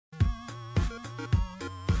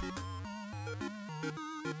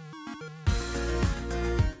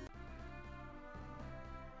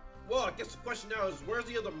question now is, where's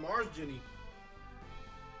the other Mars Genie?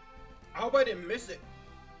 I hope I didn't miss it.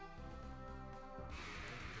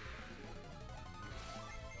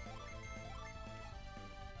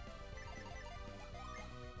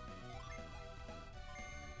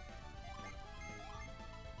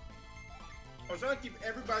 I was trying to keep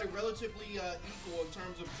everybody relatively equal in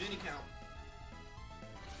terms of Genie count.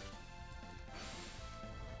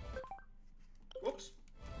 Whoops.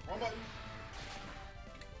 Wrong button.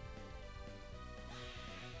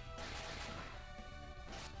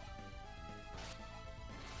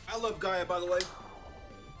 I love Gaia, by the way.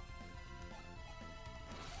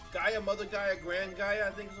 Gaia, Mother Gaia, Grand Gaia,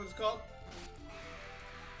 I think is what it's called.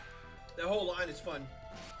 That whole line is fun.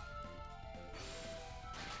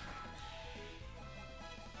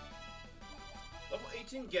 Level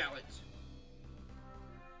 18 Gallant.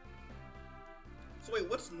 So wait,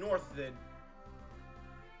 what's north then?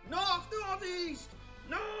 North, northeast!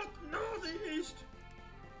 North, northeast!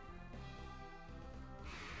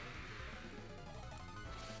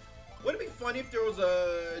 Wouldn't it be funny if there was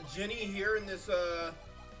a Genie here in this,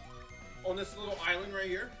 on this little island right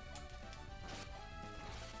here?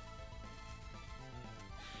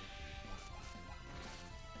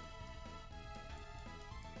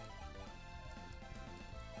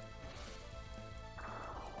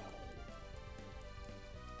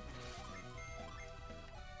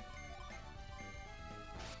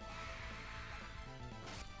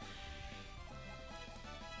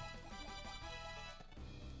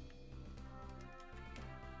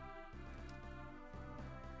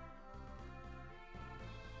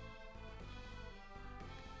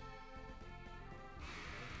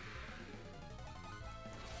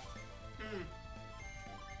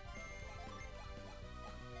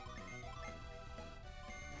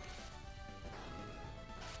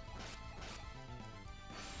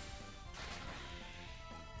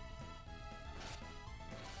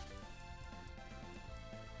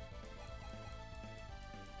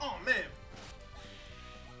 Oh man.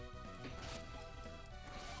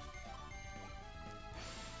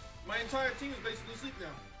 My entire team is basically asleep now.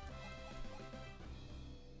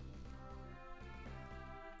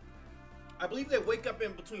 I believe they wake up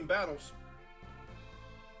in between battles.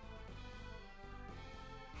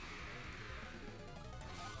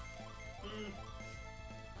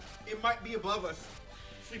 It might be above us.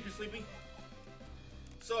 Sleepy, sleepy.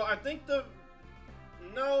 So I think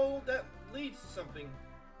no, that leads to something.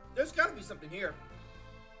 There's gotta be something here.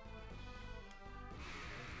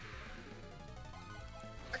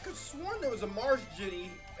 I could have sworn there was a Mars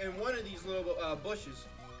Genie in one of these little bushes.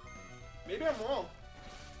 Maybe I'm wrong.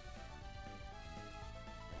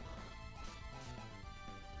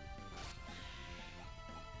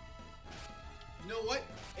 You know what?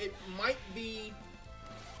 It might be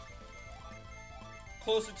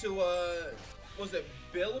closer to, was it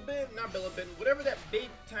Billabin? Not Billabin. Whatever that big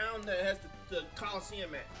town that has the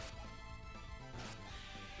Coliseum at.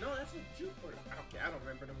 No, that's in Jupiter. Okay, I don't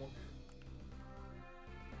remember anymore.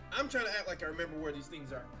 I'm trying to act like I remember where these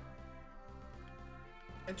things are.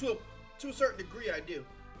 And to a certain degree, I do.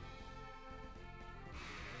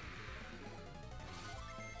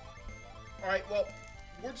 Alright, well,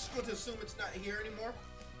 we're just going to assume it's not here anymore.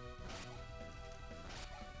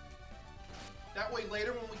 That way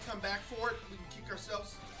later when we come back for it, we can kick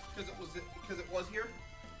ourselves because it was here.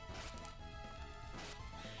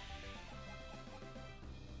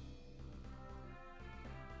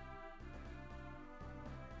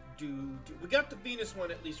 We got the Venus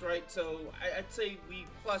one at least, right? So I'd say we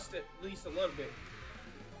plussed at least a little bit.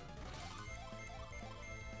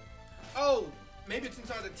 Oh, maybe it's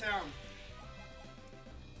inside the town.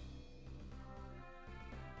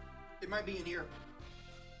 It might be in here.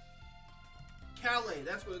 Calais,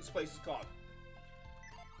 that's what this place is called.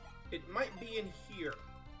 It might be in here.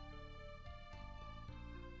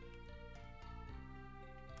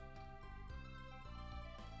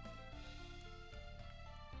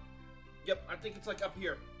 Yep, I think it's like up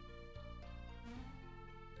here.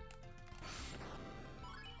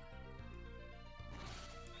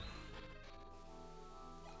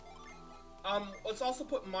 Let's also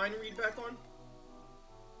put mind read back on.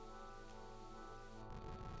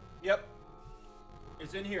 Yep.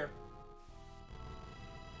 It's in here.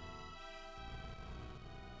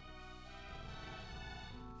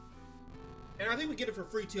 And I think we get it for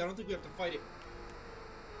free too. I don't think we have to fight it.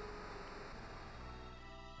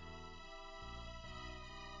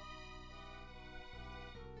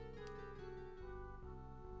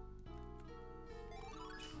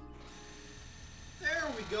 There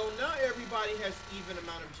we go. Now everybody has even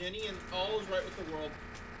amount of Jenny and all is right with the world.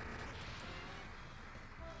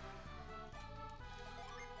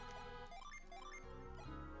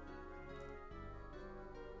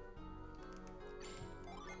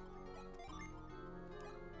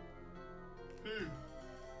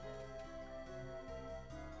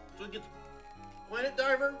 it gets Planet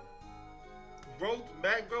Diver, Growth,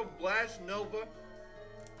 Macro, Blast, Nova,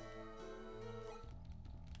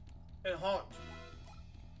 and Haunt.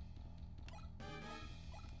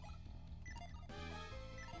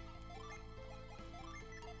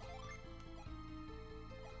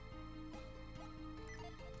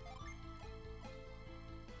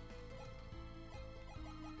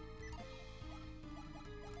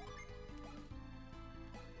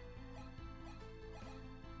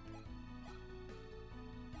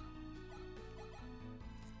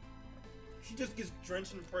 She just gets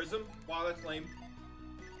drenched in Prism. Wow, that's lame.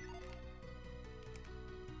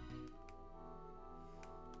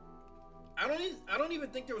 I don't even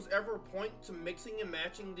think there was ever a point to mixing and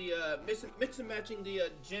matching the mix and matching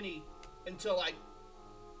the Jenny until like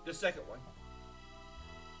the second one.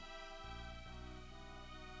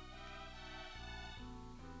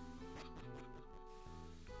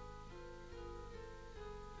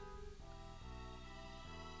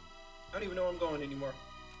 I don't even know where I'm going anymore.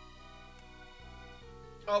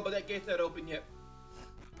 Oh, but that gate's not open yet.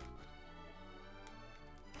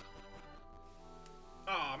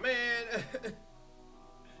 Aw, oh, man.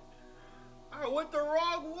 I went the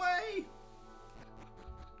wrong way.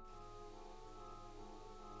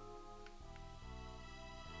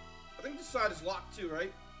 I think this side is locked too,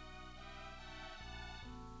 right?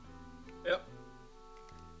 Yep.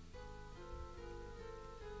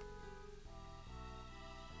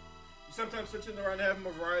 You sometimes switch in around to have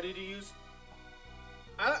a variety to use.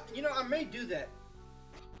 You know, I may do that.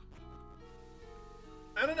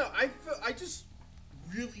 I don't know. I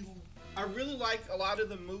really like a lot of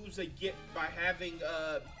the moves they get by having,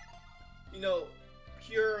 you know,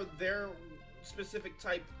 pure their specific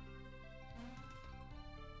type.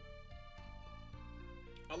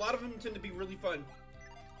 A lot of them tend to be really fun.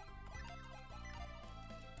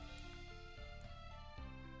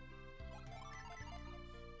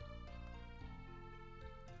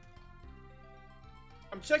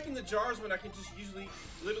 I'm checking the jars when I can just usually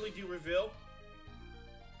literally do reveal.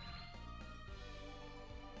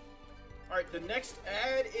 Alright, the next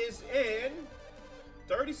ad is in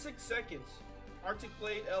 36 seconds. Arctic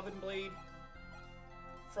Blade, Elven Blade,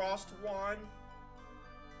 Frost Wand.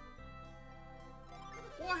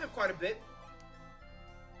 Well, I have quite a bit.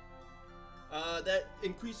 That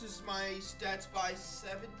increases my stats by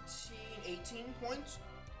 18 points.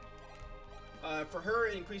 For her,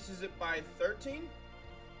 it increases it by 13.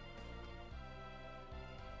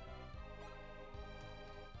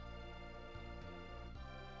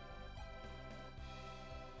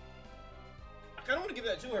 I kind of want to give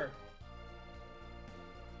that to her.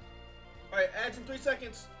 Alright, ads in 3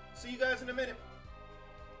 seconds. See you guys in a minute.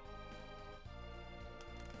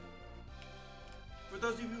 For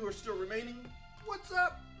those of you who are still remaining, what's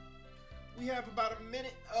up? We have about a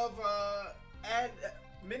minute of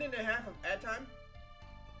minute and a half of ad time.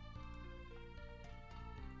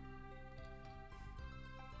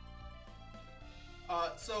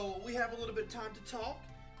 So we have a little bit of time to talk.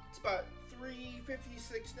 It's about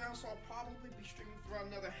 3:56 now, so I'll probably be streaming for around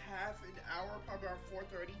another half an hour, probably around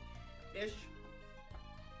 4:30-ish.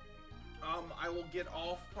 I will get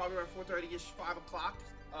off probably around 4:30-ish, 5 o'clock,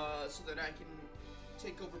 so that I can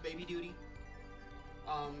take over baby duty,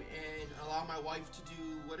 and allow my wife to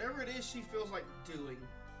do whatever it is she feels like doing.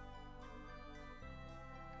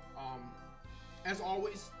 As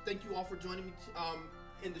always, thank you all for joining me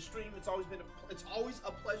in the stream. It's always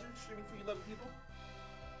a pleasure streaming for you lovely people.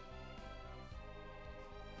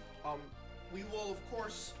 We will, of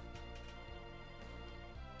course,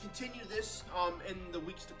 continue this in the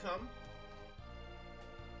weeks to come.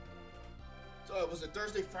 So it was a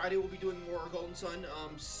Thursday, Friday we'll be doing more Golden Sun.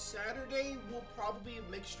 Saturday will probably be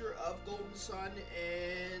a mixture of Golden Sun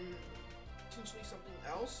and potentially something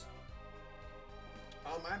else.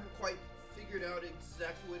 I haven't quite figured out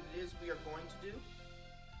exactly what it is we are going to do.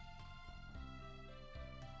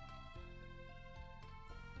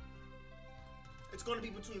 It's going to be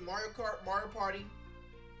between Mario Kart, Mario Party.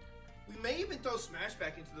 We may even throw Smash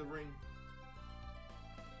back into the ring.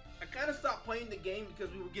 I kind of stopped playing the game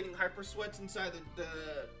because we were getting hyper sweats inside the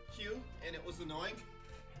queue, and it was annoying.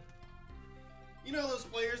 You know those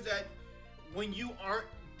players that when you aren't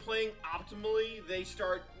playing optimally, they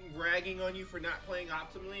start ragging on you for not playing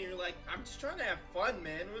optimally, and you're like, I'm just trying to have fun,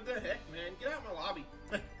 man. What the heck, man? Get out of my lobby.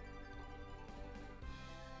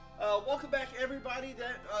 Welcome back, everybody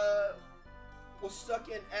that was stuck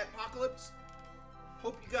in Apocalypse.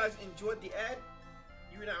 Hope you guys enjoyed the ad.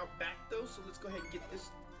 You're now back though, so let's go ahead and get this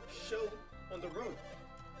show on the road.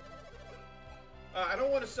 I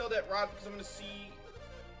don't want to sell that rod because I'm going to see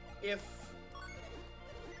if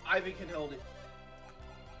Ivan can hold it.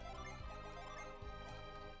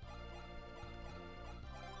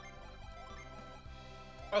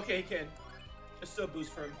 Okay, he can. It's still a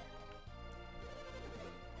boost for him.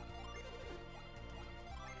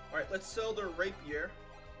 Alright, let's sell the rapier.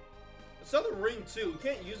 Let's sell the ring too. We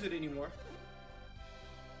can't use it anymore.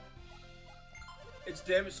 It's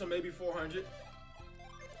damaged, so maybe 400.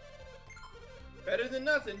 Better than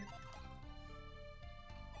nothing.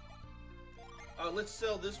 Let's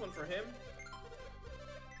sell this one for him.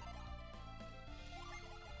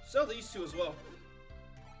 Sell these two as well.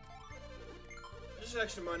 Just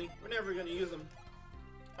extra money. We're never going to use them.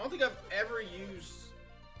 I don't think I've ever used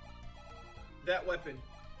that weapon.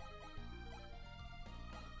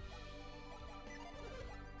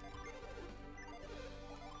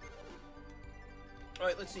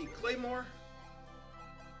 Alright, let's see. Claymore.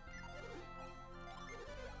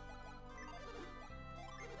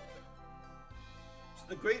 So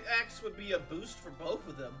the Great Axe would be a boost for both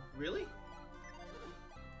of them. Really?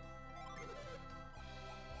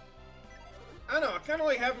 I don't know. I kind of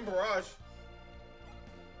like having Barrage.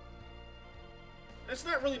 That's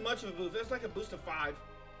not really much of a boost. That's like a boost of 5.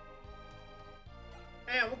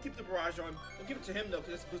 And we'll keep the Barrage on. We'll give it to him though,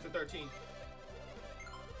 because it's a boost of 13.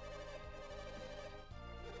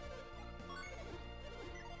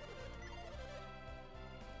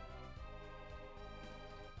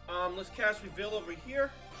 Let's cast Reveal over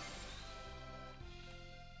here.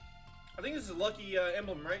 I think this is a lucky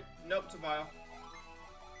emblem, right? Nope, it's a vial.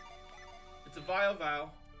 It's a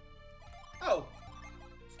vial. Oh!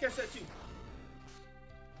 Let's cast that too.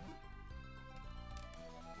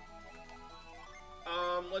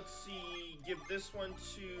 Let's see. Give this one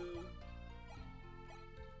to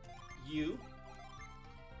you.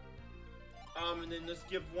 And then let's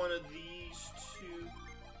give one of these to...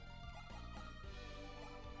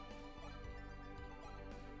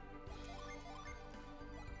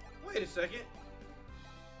 Wait a second.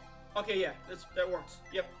 Okay, yeah, that works.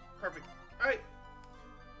 Yep, perfect. Alright.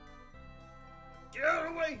 Get out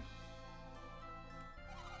of the way!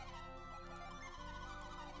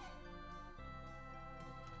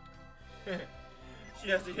 She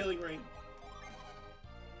has the healing ring.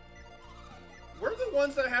 We're the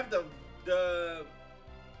ones that have the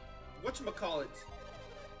whatchamacallit.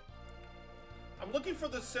 I'm looking for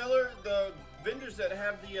the vendors that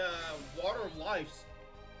have the Water of Lives.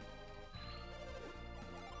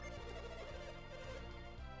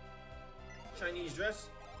 Chinese dress.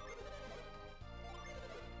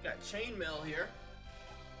 Got chainmail here.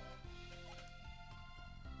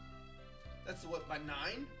 That's what, by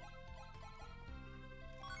 9?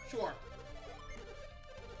 Sure.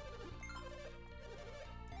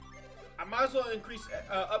 I might as well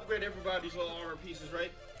upgrade everybody's little armor pieces,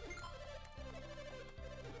 right?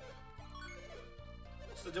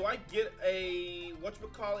 So do I get a,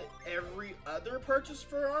 whatchamacallit, every other purchase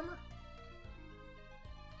for armor?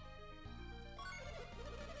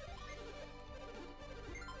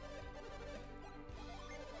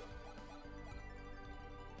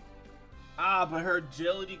 Ah, but her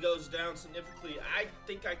agility goes down significantly. I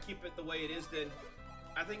think I keep it the way it is then.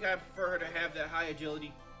 I think I prefer her to have that high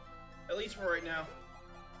agility. At least for right now.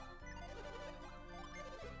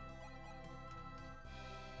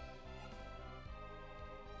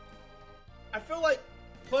 I feel like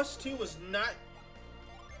 +2 was not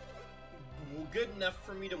good enough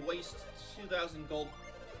for me to waste 2,000 gold.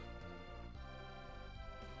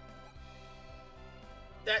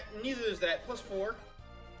 Neither is that. +4.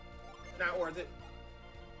 Not worth it.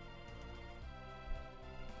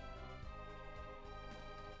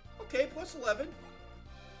 Okay, +11.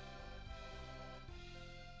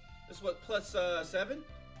 This is what, +7?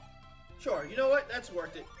 Sure, you know what? That's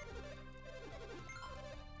worth it.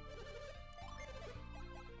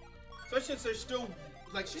 Especially since they're still,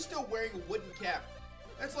 like, she's still wearing a wooden cap.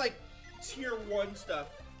 That's like tier 1 stuff.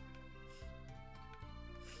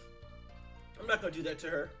 I'm not gonna do that to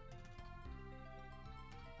her.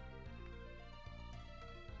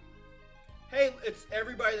 Hey, it's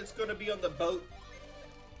everybody that's gonna be on the boat.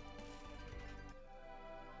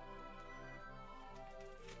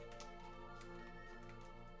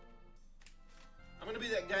 I'm gonna be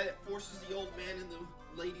that guy that forces the old man and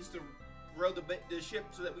the ladies to row the ship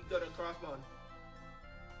so that we can go to Crossbone.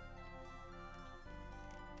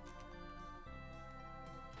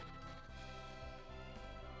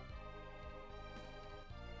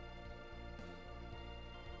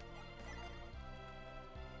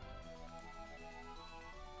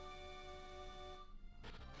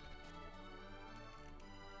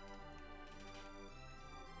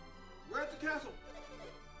 We're at the castle.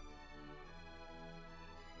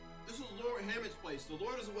 This is Lord Hammond's place. The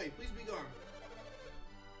Lord is away. Please be gone.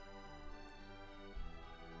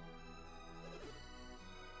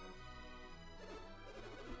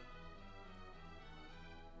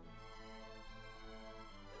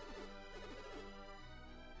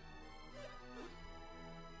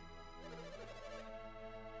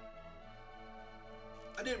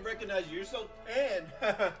 recognize you. You're so tan.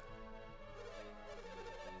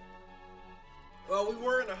 Well, we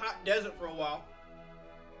were in a hot desert for a while.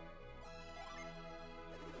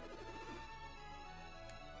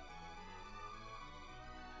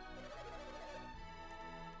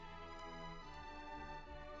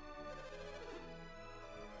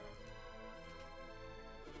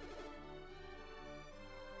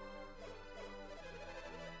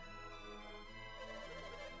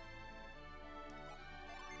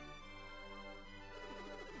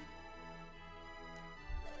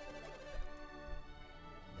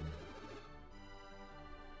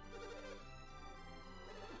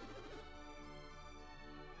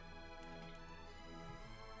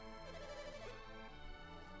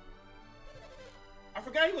 I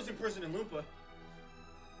forgot he was in prison in Loompa.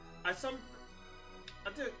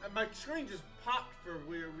 My screen just popped for a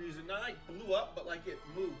weird reason. Not like blew up, but like it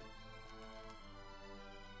moved.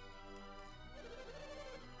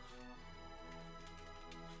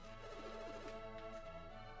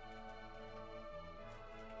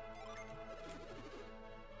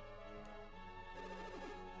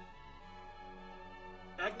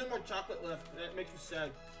 I have no more chocolate left. That makes me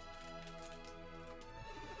sad.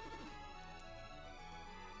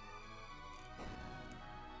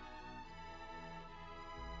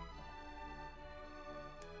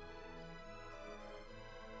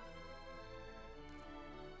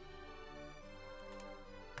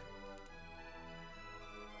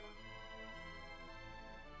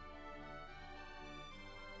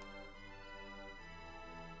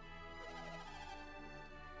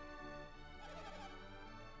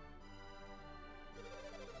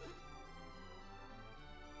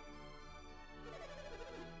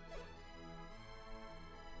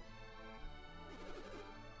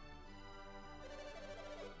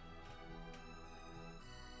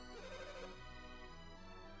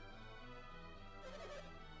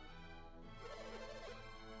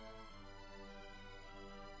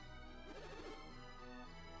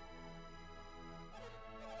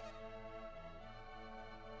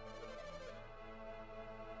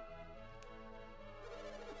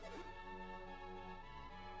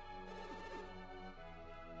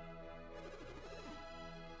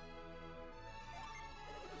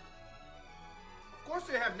 Of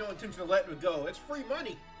course they have no intention of letting it go. It's free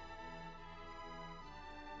money.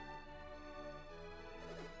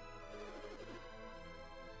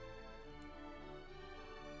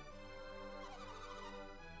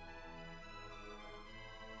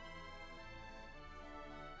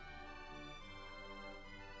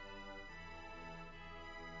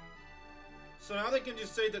 So now they can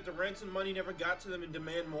just say that the ransom money never got to them and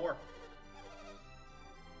demand more.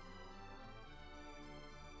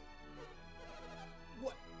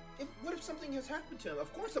 What if something has happened to him?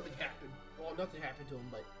 Of course something happened. Well, nothing happened to him,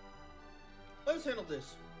 but... Let us handle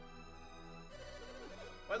this.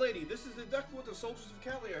 My lady, this is exactly what the soldiers of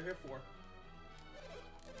Cali are here for.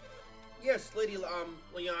 Yes, Lady,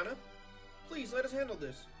 Liana. Please, let us handle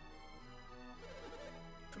this.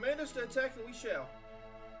 Command us to attack and we shall.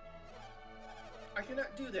 I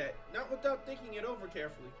cannot do that, not without thinking it over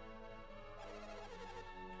carefully.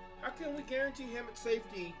 How can we guarantee Hammock's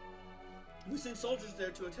safety if we send soldiers there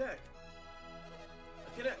to attack?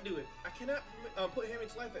 I cannot do it. I cannot put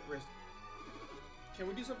Hammock's life at risk. Can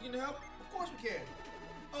we do something to help? Of course we can.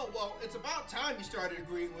 Oh, well, it's about time you started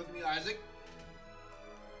agreeing with me, Isaac.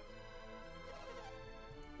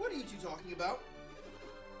 What are you two talking about?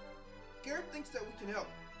 Garrett thinks that we can help.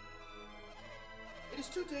 It is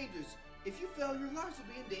too dangerous. If you fail, your lives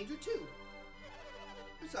will be in danger too.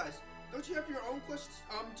 Besides, don't you have your own quests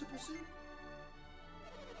to pursue?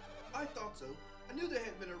 I thought so. I knew there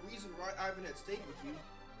had been a reason why Ivan had stayed with you,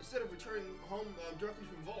 instead of returning home directly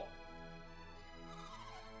from Vault.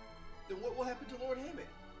 Then what will happen to Lord Hammett?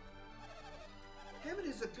 Hammett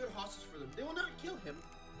is a good hostage for them. They will not kill him.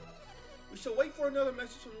 We shall wait for another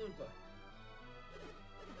message from Loompa.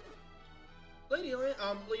 Lady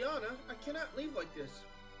Liana, I cannot leave like this.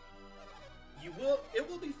 You will. It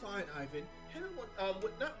will be fine, Ivan. Hammett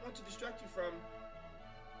would not want to distract you from...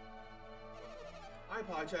 I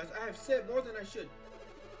apologize. I have said more than I should.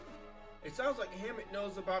 It sounds like Hammett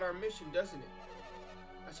knows about our mission, doesn't it?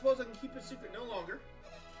 I suppose I can keep it secret no longer.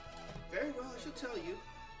 Very well, I shall tell you.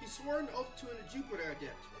 He swore an oath to a Jupiter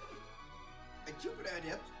Adept. A Jupiter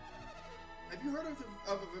Adept? Have you heard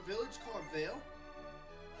of a village called Vale?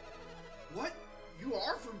 What? You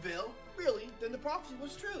are from Vale? Really? Then the prophecy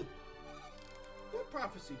was true. What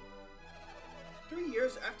prophecy? 3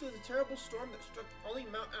 years after the terrible storm that struck only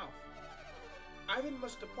Mount Alf, Ivan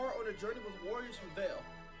must depart on a journey with warriors from Vale,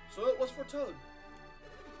 so it was foretold.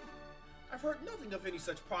 I've heard nothing of any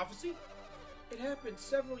such prophecy. It happened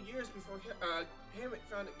several years before Hammett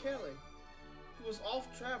founded Calais. He was off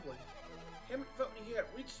traveling. Hammett felt he had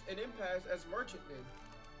reached an impasse as merchant then.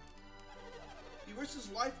 He risked his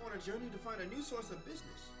life on a journey to find a new source of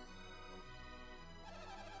business.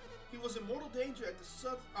 He was in mortal danger at the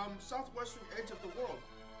southwestern edge of the world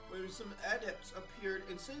when some adepts appeared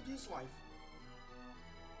and saved his life.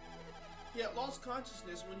 He had lost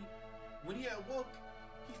consciousness when he awoke.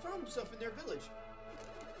 He found himself in their village.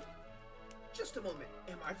 Just a moment,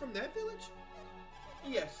 am I from that village?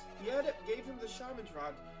 Yes, the adept gave him the shaman's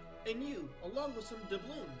rod, and you, along with some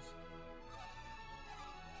doubloons.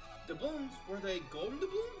 Doubloons? Were they golden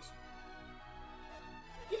doubloons?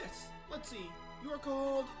 Yes, let's see. You are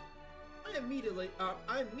called... I am Mia,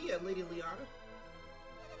 Lady Liana.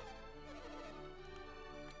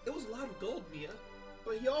 It was a lot of gold, Mia,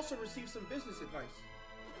 but he also received some business advice.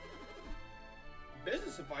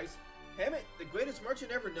 Business advice? Hammett, the greatest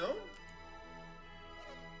merchant ever known?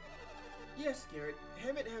 Yes, Garrett.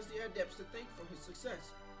 Hammett has the adepts to thank for his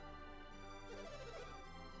success.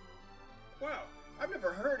 Wow, I've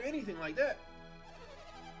never heard anything like that.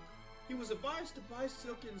 He was advised to buy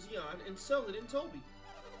silk in Xi'an and sell it in Tolby.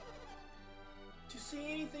 To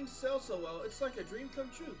see anything sell so well, it's like a dream come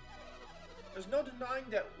true. There's no denying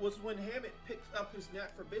that was when Hammett picked up his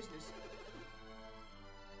knack for business.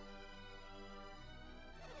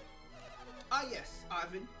 Ah yes,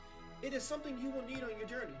 Ivan. It is something you will need on your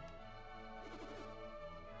journey.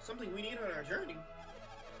 Something we need on our journey?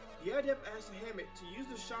 The adept asked Hammett to use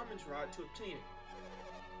the shaman's rod to obtain it.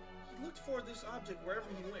 He looked for this object wherever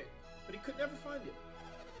he went, but he could never find it.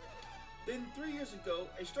 Then 3 years ago,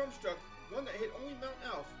 a storm struck, one that hit only Mount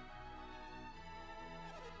Alf.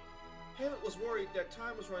 Hammett was worried that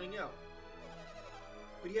time was running out,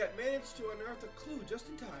 but he had managed to unearth a clue just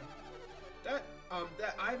in time. That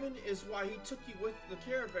Ivan is why he took you with the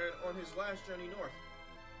caravan on his last journey north.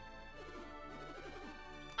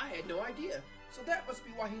 I had no idea, so that must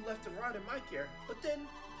be why he left the rod in my care. But then,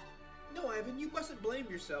 no, Ivan, you mustn't blame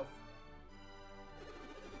yourself.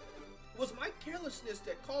 It was my carelessness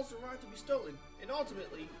that caused the rod to be stolen, and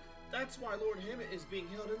ultimately, that's why Lord Hammett is being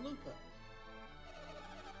held in Lupa.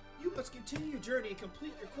 You must continue your journey and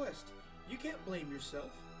complete your quest. You can't blame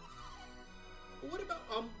yourself. But what about,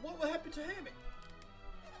 what will happen to Hammett?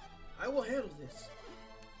 I will handle this.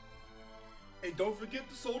 And don't forget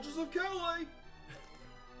the soldiers of Calais!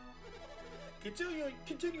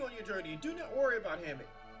 Continue on your journey and do not worry about Hammett.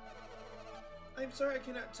 I am sorry I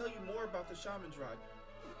cannot tell you more about the shaman's rod.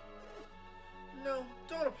 No,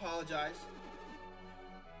 don't apologize.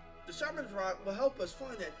 The shaman's rod will help us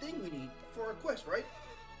find that thing we need for our quest, right?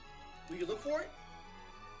 Will you look for it?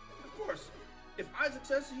 Of course. If Isaac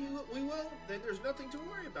says we will, then there's nothing to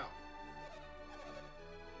worry about.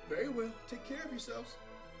 Very well. Take care of yourselves.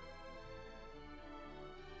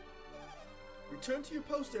 Return to your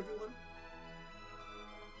post, everyone.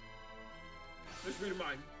 Let's read a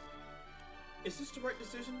mind. Is this the right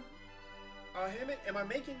decision? Hammett, am I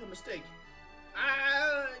making a mistake?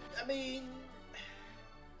 I mean,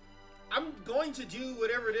 I'm going to do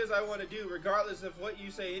whatever it is I want to do, regardless of what you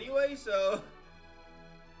say anyway, so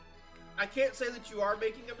I can't say that you are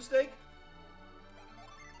making a mistake.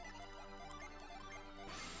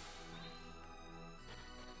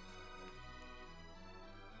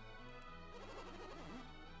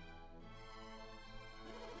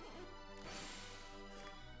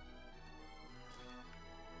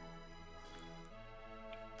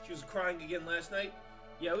 She was crying again last night.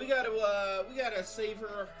 Yeah, we gotta save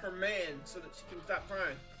her man so that she can stop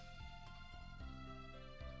crying.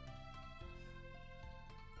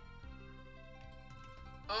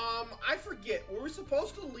 I forget. Were we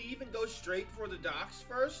supposed to leave and go straight for the docks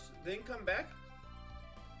first, then come back?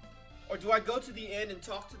 Or do I go to the inn and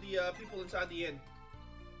talk to the people inside the inn?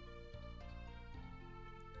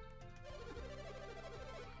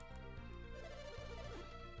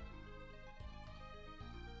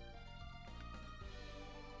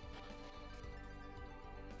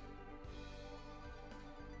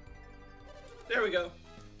 There we go.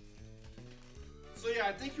 So yeah,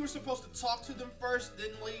 I think you were supposed to talk to them first,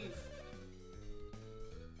 then leave.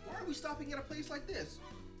 Why are we stopping at a place like this?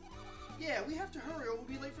 Yeah, we have to hurry or we'll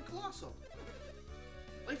be late for Colossal.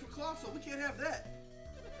 Late for Colossal? We can't have that.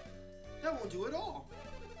 That won't do at all.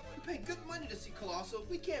 We pay good money to see Colossal.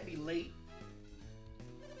 We can't be late.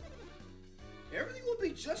 Everything will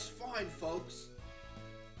be just fine, folks.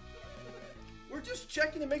 We're just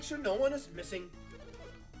checking to make sure no one is missing.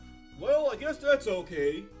 Well, I guess that's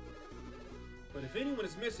okay. But if anyone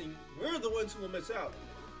is missing, we're the ones who will miss out.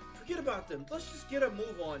 Forget about them. Let's just get a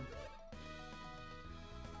move on.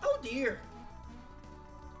 Oh dear.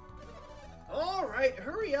 Alright,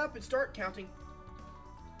 hurry up and start counting.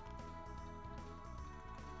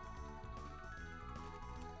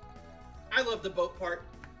 I love the boat part.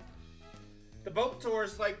 The boat tour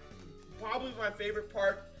is like probably my favorite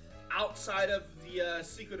part outside of the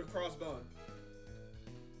Secret of Crossbone.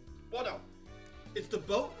 Well, no. It's the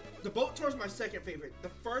boat. The boat tour is my second favorite. The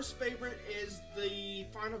first favorite is the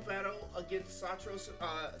final battle against Saturos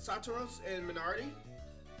and Minardi.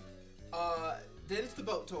 Then it's the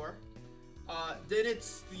boat tour. Then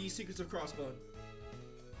it's the Secrets of Crossbone.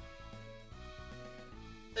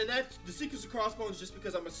 And that's the Secrets of Crossbone is just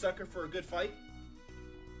because I'm a sucker for a good fight.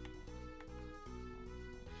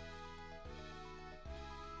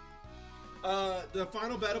 The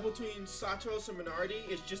final battle between Saturos and Minardi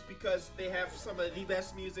is just because they have some of the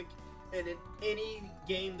best music in any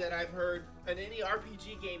game that I've heard, in any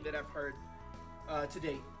RPG game that I've heard to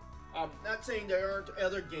date. Not saying there aren't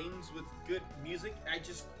other games with good music.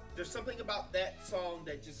 There's something about that song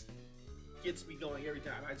that just gets me going every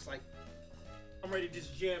time. I'm ready to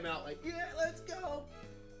just jam out like, yeah, let's go.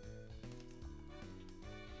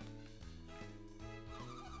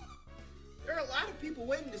 There are a lot of people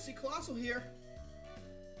waiting to see Colossal here.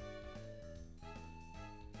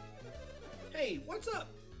 Hey, what's up?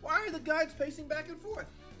 Why are the guides pacing back and forth?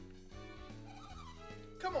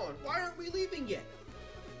 Come on, why aren't we leaving yet?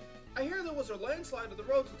 I hear there was a landslide on the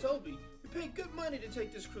road to Tolby. We paid good money to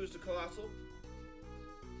take this cruise to Colossal.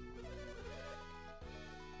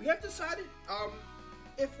 We have decided,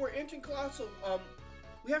 if we're entering Colossal,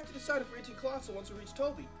 we have to decide if we're entering Colossal once we reach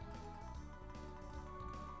Tolby.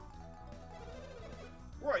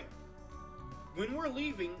 Right. When we're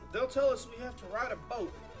leaving, they'll tell us we have to ride a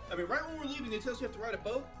boat. I mean, right when we're leaving, they tell us we have to ride a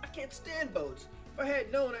boat. I can't stand boats. If I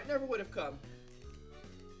had known, I never would have come.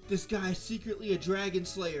 This guy's secretly a dragon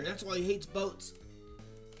slayer. That's why he hates boats.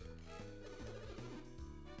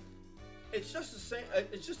 It's just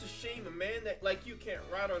a shame a man that like you can't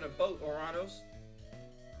ride on a boat, Oranos.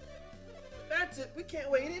 That's it. We can't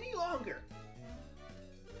wait any longer.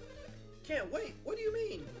 Can't wait? What do you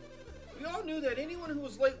mean? We all knew that anyone who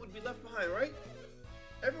was late would be left behind, right?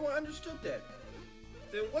 Everyone understood that.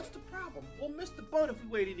 Then what's the problem? We'll miss the boat if we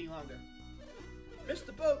wait any longer. Miss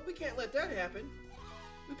the boat? We can't let that happen.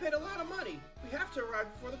 We paid a lot of money. We have to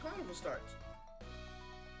arrive before the carnival starts.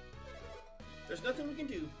 There's nothing we can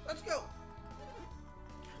do. Let's go.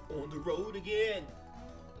 On the road again.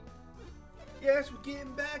 Yes, we're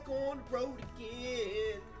getting back on the road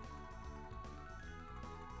again.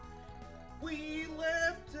 We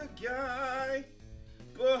left a guy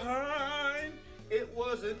behind. It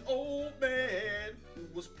was an old man who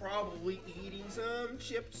was probably eating some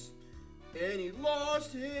chips, and he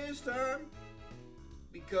lost his time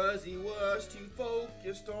because he was too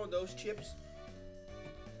focused on those chips.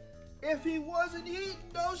 If he wasn't eating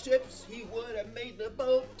those chips, he would have made the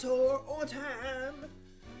boat tour on time.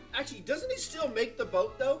 Actually, doesn't he still make the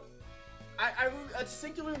boat though? I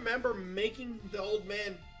distinctly remember making the old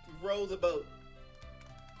man row the boat.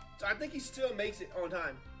 So I think he still makes it on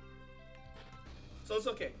time. So it's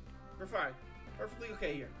okay. We're fine. Perfectly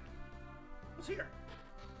okay here. What's here?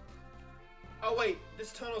 Oh wait,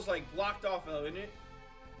 this tunnel's like blocked off though, isn't it?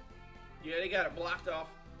 Yeah, they got it blocked off.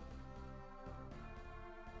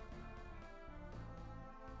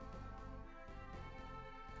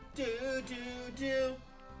 Do.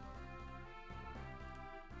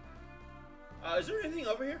 Is there anything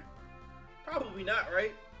over here? Probably not,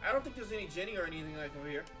 right? I don't think there's any Jenny or anything like over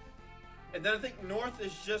here. And then I think north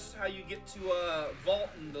is just how you get to vault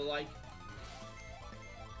and the like.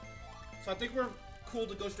 So I think we're cool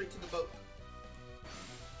to go straight to the boat.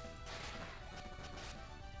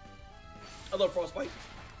 I love Frostbite.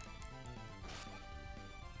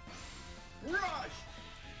 Barrage!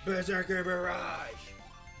 Berserker Barrage!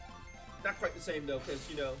 Not quite the same though, because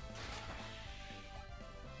you know.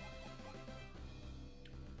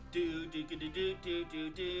 Do do do do do do do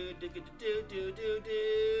do do do do do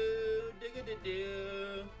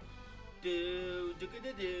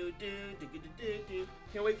do do.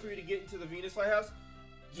 Can't wait for you to get into the Venus Lighthouse.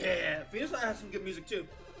 Yeah, Venus Lighthouse has some good music too.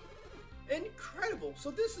 Incredible.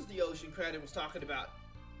 So this is the ocean Cradon was talking about.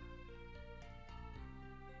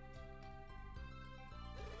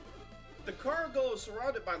 The cargo is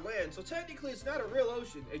surrounded by land, so technically it's not a real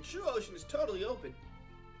ocean. A true ocean is totally open.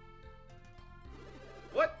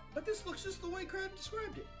 What? But this looks just the way Cradon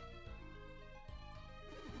described it.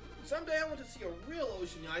 Someday I want to see a real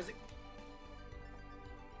ocean, Isaac.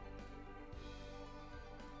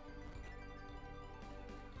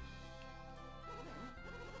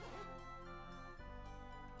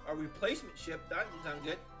 A replacement ship? That doesn't sound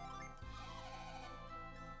good.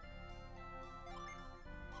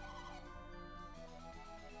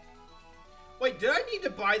 did I need to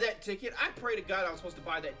buy that ticket? I pray to God I was supposed to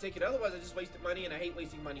buy that ticket. Otherwise, I just wasted money, and I hate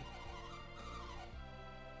wasting money.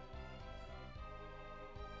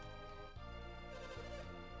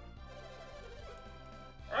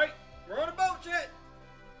 Alright, we're on a boat, Jet.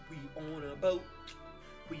 We on a boat.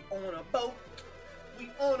 We on a boat. We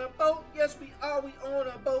on a boat. Yes, we are. We on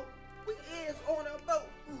a boat. We is on a boat.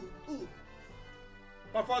 Ooh, ooh.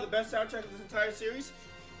 By far the best soundtrack of this entire series.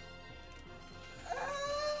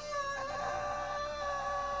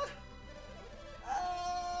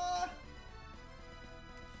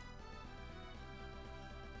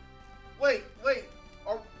 Wait.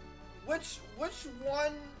 Which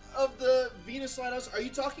one of the Venus Lighthouse are you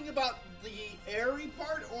talking about? The airy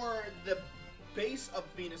part or the base of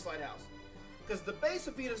Venus Lighthouse? Because the base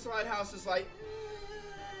of Venus Lighthouse is like,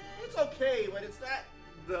 it's okay, but it's not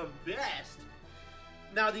the best.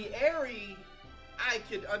 Now the airy, I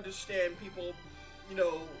could understand people, you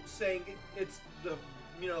know, saying it's the,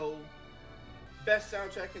 you know, best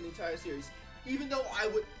soundtrack in the entire series. Even though I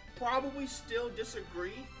would probably still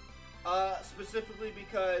disagree, specifically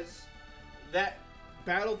because that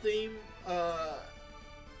battle theme,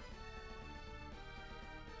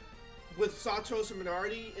 with Satros and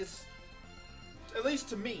Minority is, at least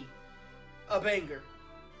to me, a banger.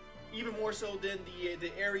 Even more so than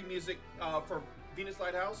the airy music for Venus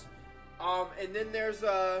Lighthouse. And then there's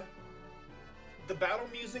the battle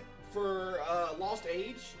music for Lost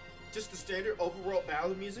Age. Just the standard overworld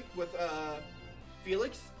battle music with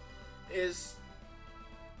Felix is,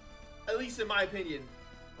 at least in my opinion,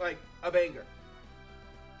 like a banger.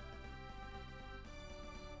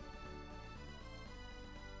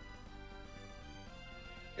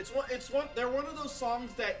 They're one of those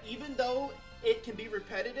songs that even though it can be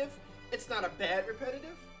repetitive, it's not a bad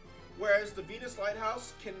repetitive. Whereas the Venus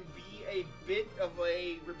Lighthouse can be a bit of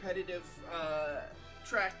a repetitive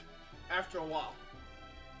track after a while.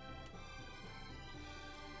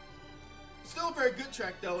 Still a very good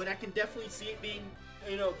track though, and I can definitely see it being,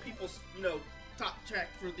 you know, people's, you know, top track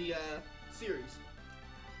for the series.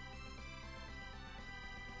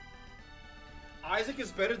 Isaac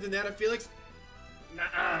is better than that of Felix.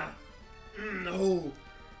 Nah. No.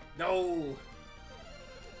 No.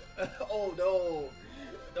 Oh no.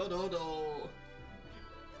 No.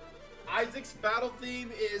 Isaac's battle theme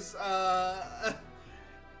is at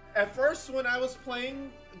first when I was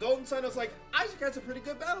playing Golden Sun, I was like, Isaac has a pretty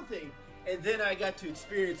good battle theme. And then I got to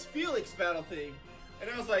experience Felix's battle theme. And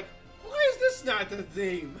I was like, why is this not the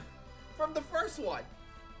theme from the first one?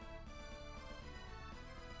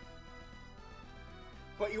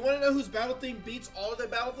 But you want to know whose battle theme beats all of their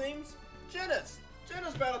battle themes? Jenna's.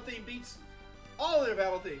 Jenna's battle theme beats all of their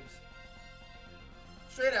battle themes.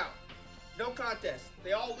 Straight out. No contest.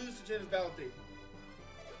 They all lose to Jenna's battle theme.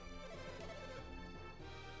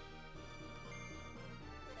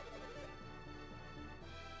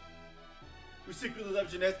 We secretly love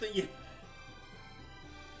Jeanette's theme. Yeah.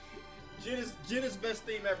 Jenna's best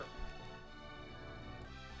theme ever.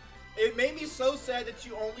 It made me so sad that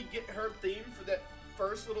you only get her theme for that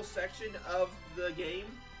first little section of the game,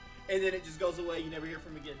 and then it just goes away. You never hear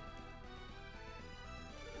from again.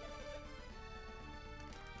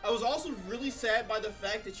 I was also really sad by the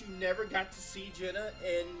fact that you never got to see Jenna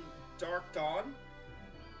in Dark Dawn,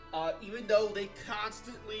 even though they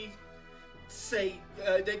constantly say,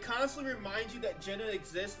 they constantly remind you that Jenna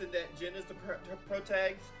exists and that Jenna's the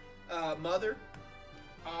protag's mother,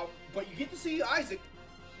 but you get to see Isaac,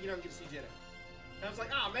 you don't get to see Jenna. And I was like,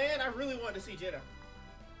 oh man, I really wanted to see Jenna.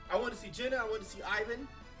 I wanted to see Jenna, I wanted to see Ivan,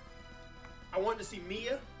 I wanted to see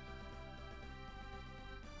Mia.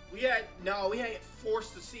 We had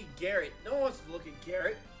forced to see Garrett. No one wants to look at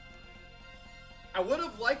Garrett. I would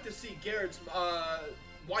have liked to see Garrett's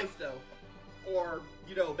wife though, or,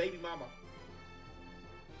 you know, baby mama.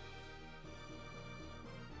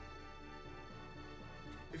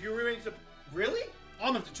 If you're really to, really? I'm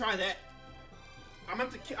gonna have to try that.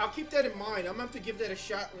 I'll keep that in mind. I'm gonna have to give that a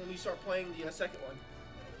shot when we start playing the second one.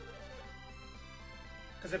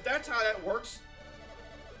 Because if that's how that works,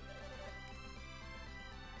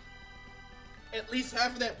 at least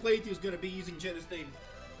half of that playthrough is going to be using Jenna's theme.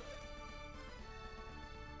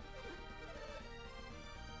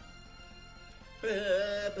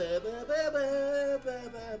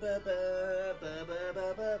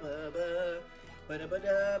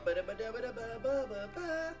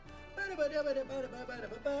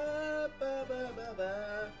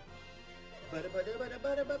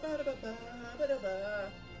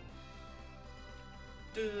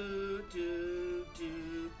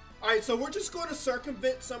 Alright, so we're just going to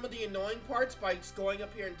circumvent some of the annoying parts by just going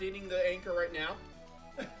up here and hitting the anchor right now.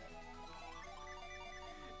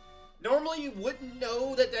 Normally you wouldn't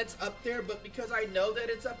know that that's up there, but because I know that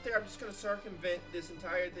it's up there, I'm just going to circumvent this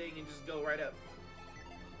entire thing and just go right up.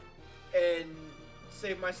 And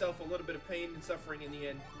save myself a little bit of pain and suffering in the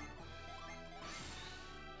end.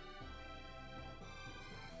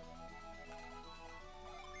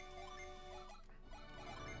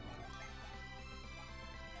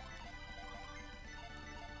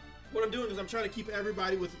 What I'm doing is I'm trying to keep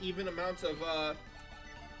everybody with even amounts of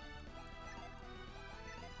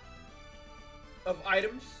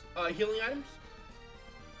items, healing items.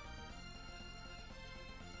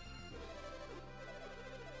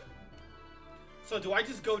 So do I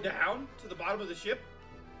just go down to the bottom of the ship?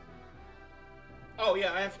 Oh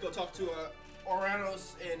yeah, I have to go talk to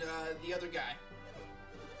Oranos and the other guy.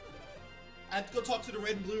 I have to go talk to the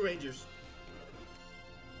Red and Blue Rangers.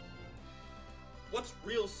 What's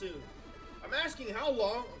real soon? I'm asking how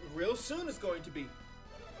long real soon is going to be.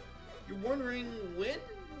 You're wondering when?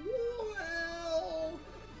 Well,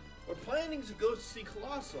 we're planning to go see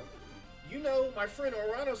Colossal. You know, my friend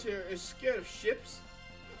Oranos here is scared of ships.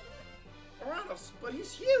 Oranos, but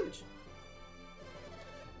he's huge.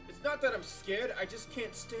 It's not that I'm scared, I just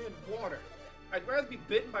can't stand water. I'd rather be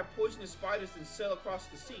bitten by poisonous spiders than sail across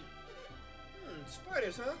the sea.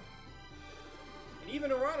 Spiders, huh? And even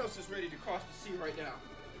Oranos is ready to cross the sea right now.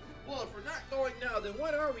 Well, if we're not going now, then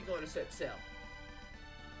when are we going to set sail?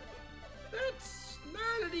 That's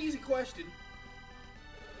not an easy question.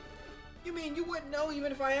 You mean you wouldn't know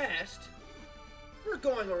even if I asked? We're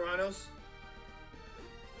going, Oranos.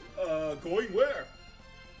 Going where?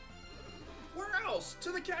 Where else?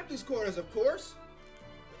 To the captain's quarters, of course.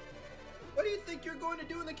 What do you think you're going to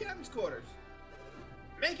do in the captain's quarters?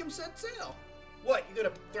 Make him set sail. What, you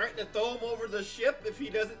gonna threaten to throw him over the ship if he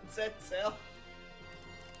doesn't set sail?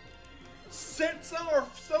 Set sail, or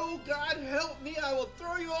so God help me, I will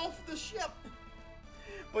throw you off the ship.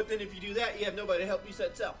 But then if you do that, you have nobody to help you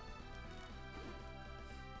set sail.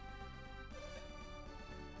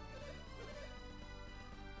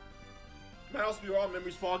 Might also be wrong,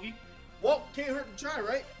 memory's foggy. Well, can't hurt to try,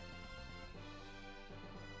 right?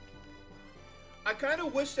 I kind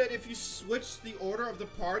of wish that if you switch the order of the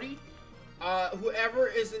party, whoever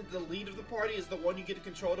isn't the lead of the party is the one you get to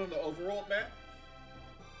control on the overworld map.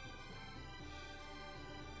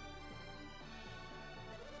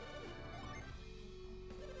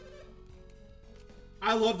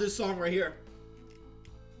 I love this song right here.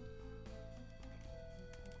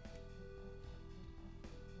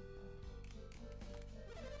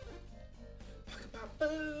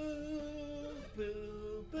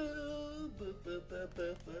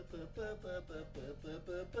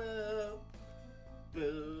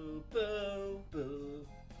 Boo, boo, boo.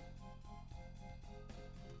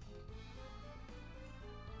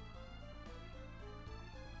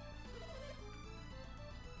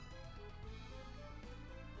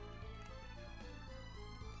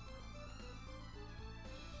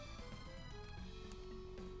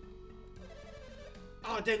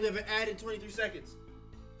 Oh, dang, we have an ad in 23 seconds.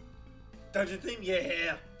 Dungeon theme?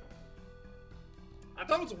 Yeah. I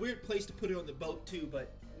thought it was a weird place to put it on the boat, too,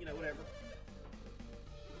 but, you know, whatever.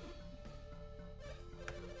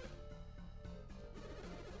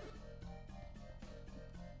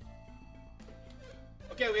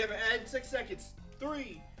 Okay, we have an ad in 6 seconds.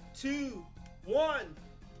 3, 2, 1.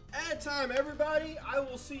 Ad time, everybody. I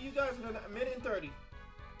will see you guys in a minute and 30.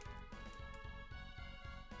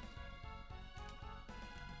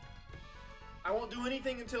 I won't do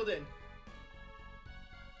anything until then.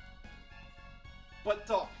 But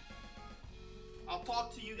talk. I'll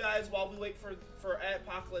talk to you guys while we wait for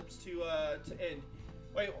Apocalypse to end.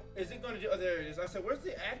 Wait, is it going to do? Oh, there it is. I said, where's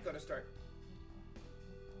the ad going to start?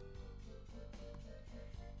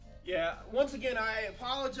 Yeah, once again, I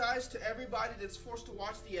apologize to everybody that's forced to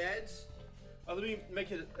watch the ads. Let me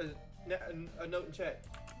make it a note in chat.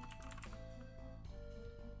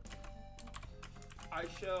 I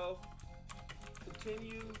shall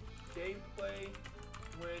continue gameplay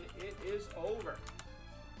when it is over.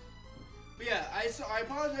 But yeah, I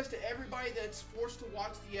apologize to everybody that's forced to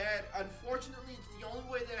watch the ad. Unfortunately, it's the only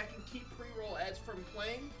way that I can keep pre-roll ads from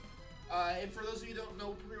playing. And for those of you who don't know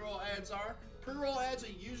what pre-roll ads are ads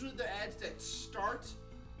are usually the ads that start,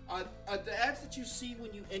 the ads that you see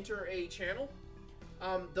when you enter a channel.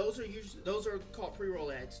 Those are called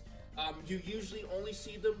pre-roll ads. You usually only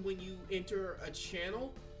see them when you enter a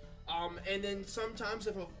channel. And then sometimes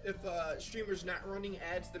if a streamer's not running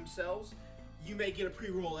ads themselves, you may get a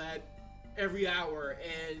pre-roll ad every hour,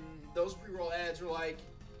 and those pre-roll ads are like,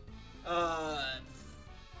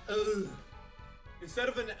 instead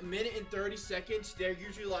of a minute and 30 seconds, they're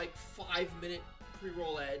usually like 5-minute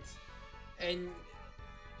pre-roll ads, and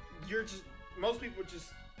most people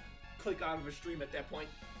just click out of a stream at that point.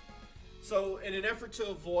 So in an effort to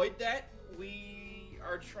avoid that, we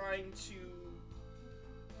are trying to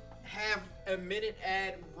have a minute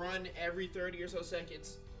ad run every 30 or so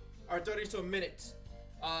seconds, or 30 or so minutes,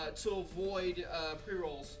 to avoid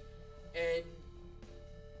pre-rolls. And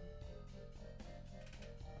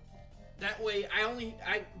that way,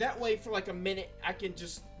 that way for like a minute, I can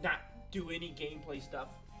just not do any gameplay stuff,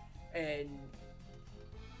 and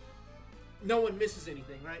no one misses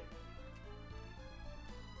anything, right?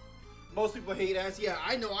 Most people hate ads. Yeah,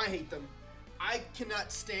 I know I hate them. I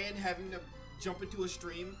cannot stand having to jump into a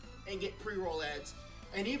stream and get pre-roll ads.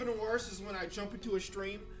 And even worse is when I jump into a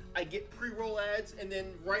stream, I get pre-roll ads, and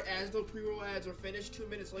then right as those pre-roll ads are finished, 2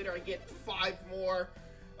 minutes later, I get 5 more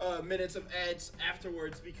minutes of ads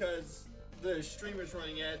afterwards because the streamer's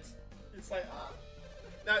running ads. It's like,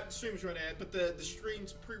 not the streamer's running ad, but the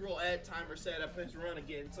stream's pre-roll ad timer setup has run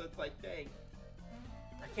again. So it's like, dang,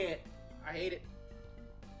 I can't. I hate it.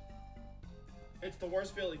 It's the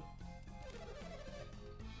worst feeling.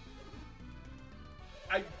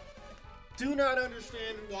 I do not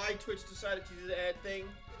understand why Twitch decided to do the ad thing.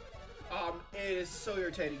 It is so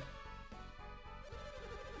irritating.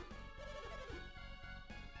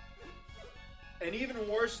 And even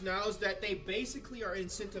worse now is that they basically are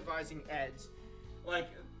incentivizing ads. Like,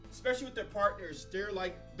 especially with their partners, they're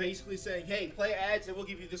like basically saying, hey, play ads and we'll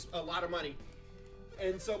give you this a lot of money.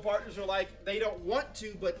 And so partners are like, they don't want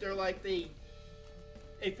to, but they're like, they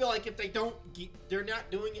feel like if they don't they're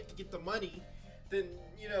not doing it to get the money, then,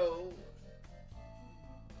 you know,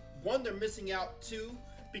 one, they're missing out. Two,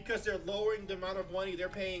 because they're lowering the amount of money they're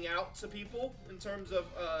paying out to people in terms of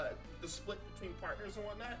the split between partners and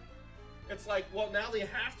whatnot. It's like, well, now they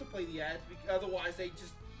have to play the ads because otherwise they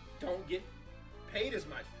just don't get paid as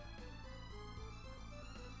much.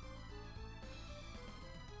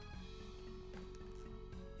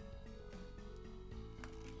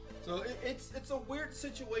 So it's a weird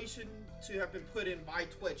situation to have been put in by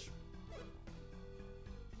Twitch.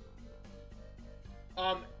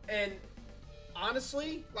 And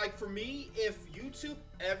honestly, like for me, if YouTube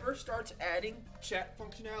ever starts adding chat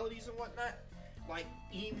functionalities and whatnot, like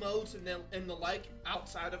emotes and the like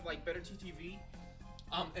outside of like better TTV,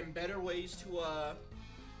 and better ways to not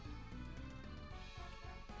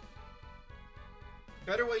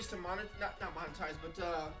monetize,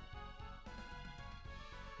 but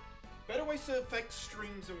better ways to affect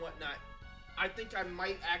streams and whatnot, I think I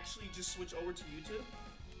might actually just switch over to YouTube.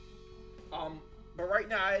 But right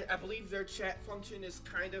now, I believe their chat function is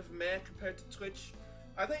kind of meh compared to Twitch.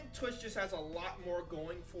 I think Twitch just has a lot more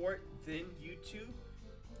going for it than YouTube.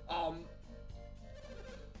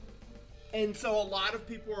 And so a lot of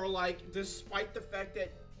people are like, despite the fact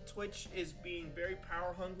that Twitch is being very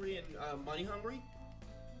power hungry and money hungry,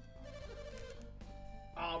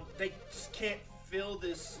 they just can't feel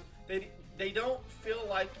this. They don't feel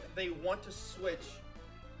like they want to switch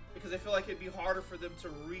because they feel like it'd be harder for them to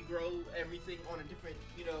regrow everything on a different,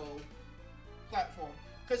 you know, platform.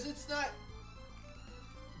 Because it's not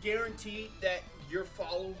guaranteed that your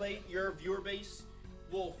viewer base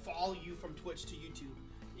will follow you from Twitch to YouTube.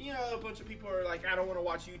 You know, a bunch of people are like, I don't want to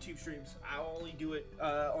watch YouTube streams. I'll only do it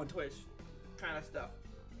on Twitch, kind of stuff.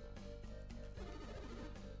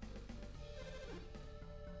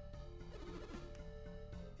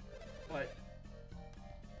 But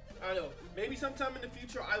I don't know. Maybe sometime in the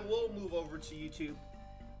future I will move over to YouTube,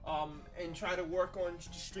 and try to work on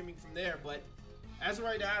just streaming from there. But as of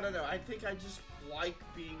right now, I don't know. I think I just like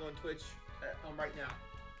being on Twitch right now.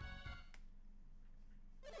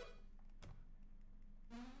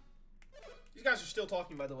 These guys are still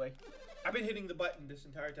talking, by the way. I've been hitting the button this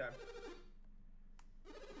entire time.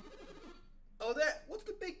 Oh, what's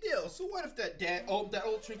the big deal? So what if that old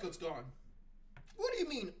trinket's gone? What do you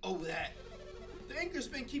mean, oh that? The anchor's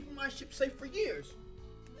been keeping my ship safe for years.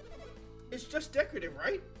 It's just decorative,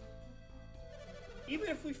 right? Even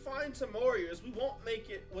if we find some warriors, we won't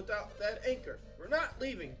make it without that anchor. We're not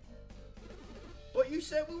leaving. But you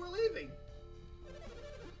said we were leaving.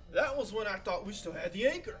 That was when I thought we still had the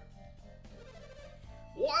anchor.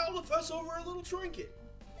 Why all the fuss over a little trinket?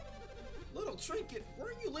 Little trinket?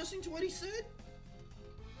 Weren't you listening to what he said?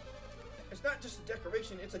 It's not just a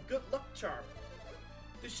decoration, it's a good luck charm.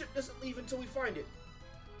 The ship doesn't leave until we find it.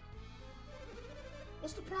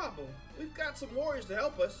 What's the problem? We've got some warriors to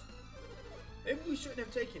help us. Maybe we shouldn't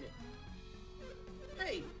have taken it.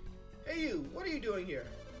 Hey you, what are you doing here?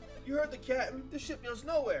 You heard the captain, the ship goes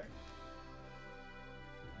nowhere.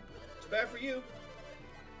 It's bad for you.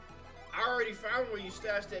 I already found where you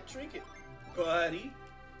stashed that trinket, buddy.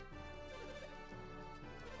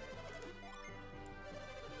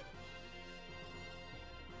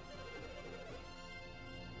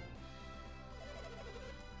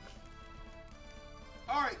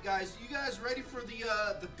 Alright guys, you guys ready for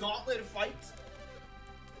the gauntlet fight?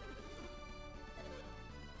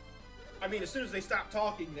 I mean, as soon as they stop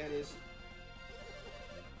talking, that is.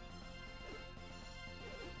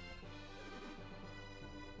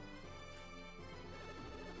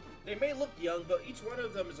 They may look young, but each one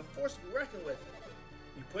of them is a force to be reckoned with.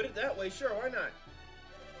 You put it that way, sure, why not?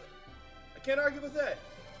 I can't argue with that.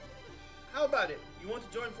 How about it? You want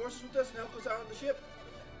to join forces with us and help us out on the ship?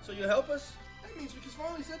 So you'll help us? That means we can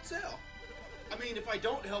finally set sail. I mean, if I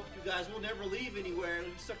don't help you guys, we'll never leave anywhere and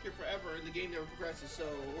we'll be stuck here forever and the game never progresses, so...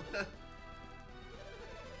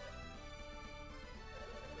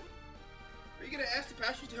 Are you gonna ask the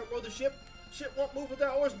passengers to help row the ship? Ship won't move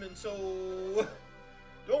without oarsmen, so...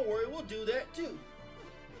 Don't worry, we'll do that too.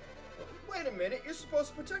 Wait a minute, you're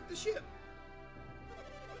supposed to protect the ship.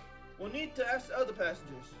 We'll need to ask the other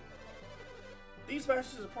passengers. These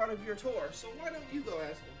passengers are part of your tour, so why don't you go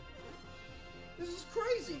ask them? This is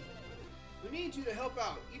crazy. We need you to help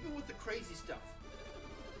out, even with the crazy stuff.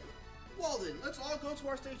 Well then, let's all go to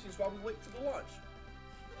our stations while we wait for the launch.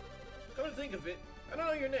 Come to think of it, I don't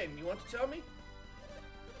know your name. You want to tell me?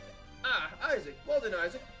 Ah, Isaac. Well then,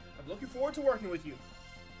 Isaac. I'm looking forward to working with you.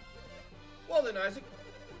 Well then, Isaac.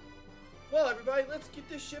 Well, everybody, let's get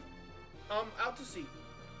this ship out to sea.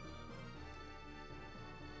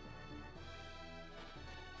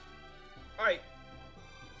 Alright.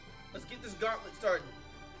 Let's get this gauntlet started.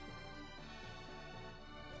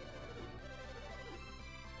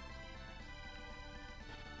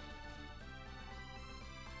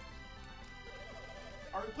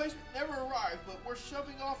 Our replacement never arrived, but we're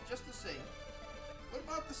shoving off just the same. What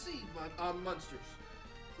about the sea monsters?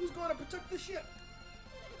 Who's going to protect the ship?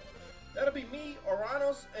 That'll be me,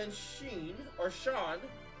 Oranos, and Sean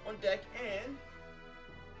on deck, and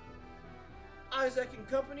Isaac and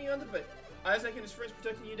company on the boat. Isaac and his friends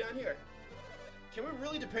protecting you down here. Can we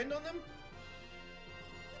really depend on them?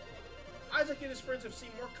 Isaac and his friends have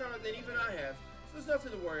seen more combat than even I have, so there's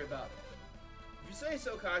nothing to worry about. If you say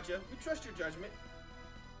so, Kaja, we trust your judgment.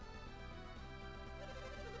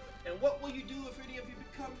 And what will you do if any of you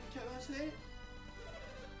become incapacitated?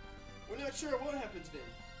 We're not sure what happens then.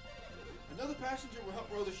 Another passenger will help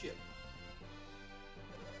row the ship.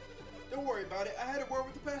 Don't worry about it, I had a word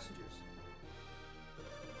with the passengers.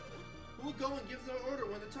 Who will go and give the order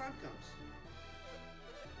when the time comes?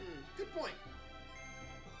 Good point.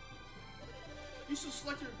 You should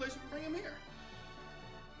select a replacement and bring him here.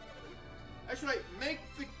 That's right, make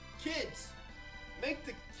the kids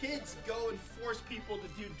go and force people to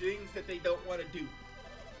do things that they don't want to do.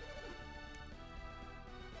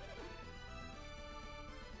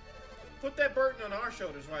 Put that burden on our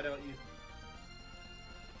shoulders, why don't you?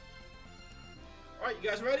 Alright, you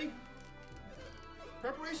guys ready?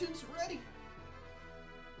 Preparations ready.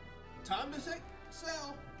 Time to set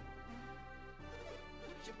sail.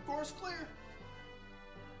 Ship course clear.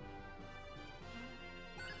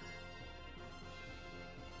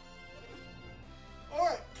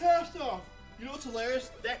 Alright, cast off. You know what's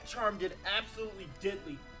hilarious? That charm did absolutely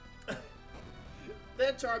diddly.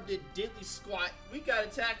 That charm did diddly squat. We got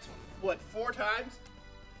attacked, what, 4 times?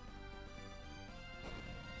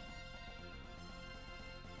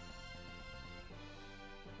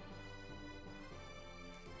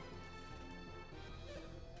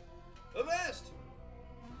 Avast!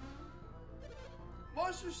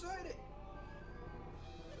 Monsters sighted!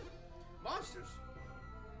 Monsters?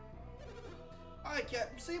 Alright,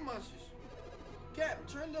 Captain, sea monsters. Captain,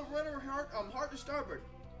 turn the rudder hard to starboard.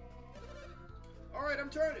 Alright, I'm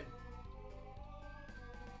turning.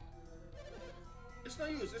 It's no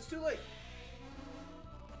use, it's too late.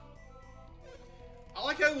 I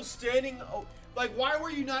like how he was standing. Oh, like, why were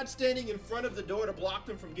you not standing in front of the door to block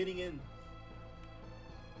them from getting in?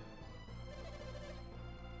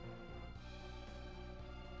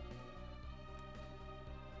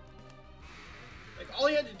 Like, all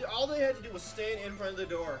they had to do was stand in front of the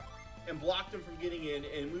door and block them from getting in,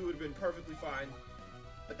 and we would have been perfectly fine.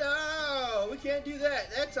 But no, we can't do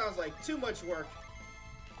that. That sounds like too much work.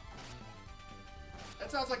 That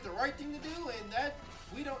sounds like the right thing to do, and that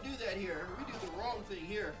we don't do that here. We do the wrong thing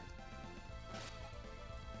here.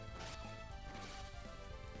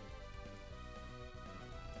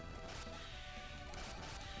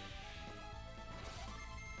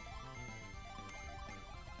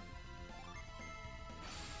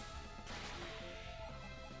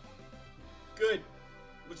 Good.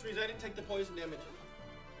 Which means I didn't take the poison damage.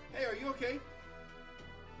 Hey, are you okay?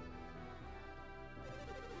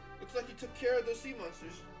 Looks like you took care of those sea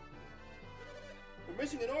monsters. We're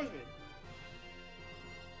missing an oarsman.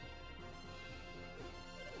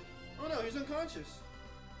 Oh no, he's unconscious.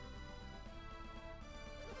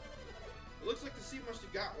 looks like the sea must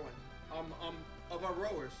have got one. Of our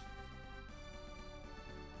rowers.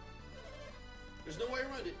 There's no way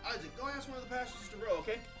around it. Isaac, go ask one of the passengers to row,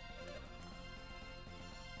 okay?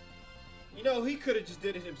 You know, he could have just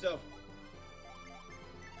did it himself.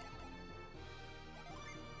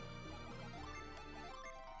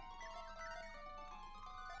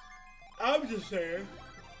 I'm just saying.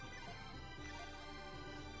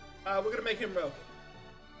 We're gonna make him row.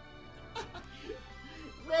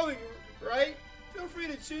 Rowing, right? Feel free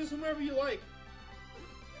to choose whomever you like.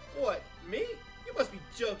 What? Me? You must be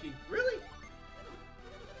joking. Really?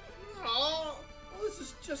 Oh, well, this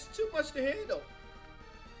is just too much to handle.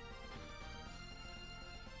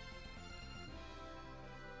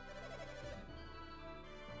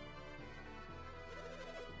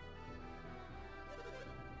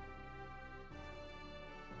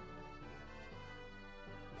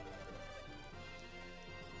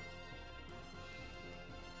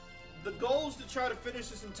 The goal is to try to finish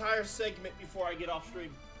this entire segment before I get off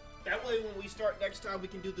stream. That way when we start next time, we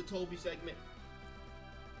can do the Tolby segment.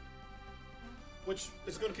 Which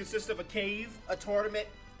is going to consist of a cave, a tournament,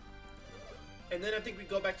 and then I think we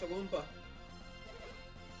go back to Loompa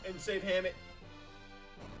and save Hammett.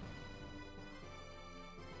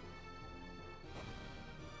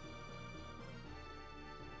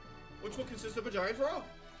 Which will consist of a giant frog.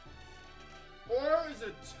 Or is it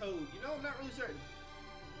a toad? You know, I'm not really certain.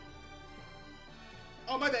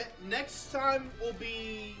 Oh, my bad. Next time will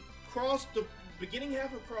be the beginning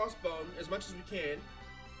half of Crossbone as much as we can.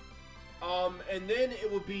 And then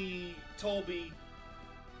it will be Tolby,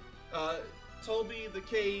 the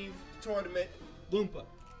cave, the tournament, Loompa.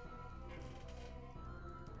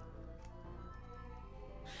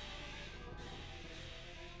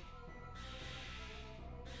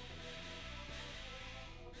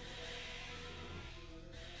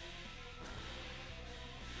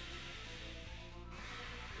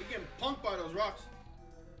 You're getting punked by those rocks.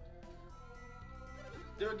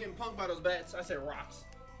 They're getting punked by those bats. I said rocks.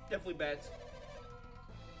 Definitely bats.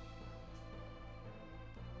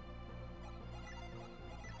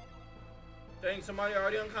 Dang, somebody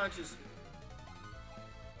already unconscious.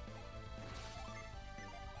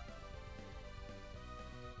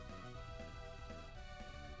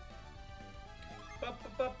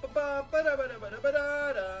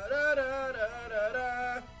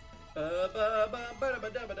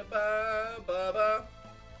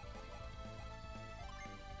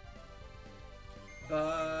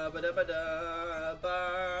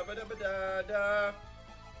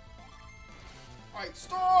 Alright,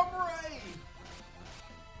 Storm Ray!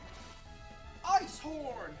 Ice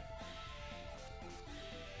Horn!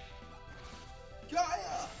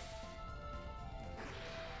 Gaia!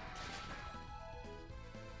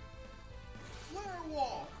 Flare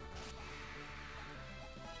Wall!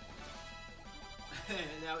 And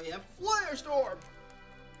now we have Flare Storm!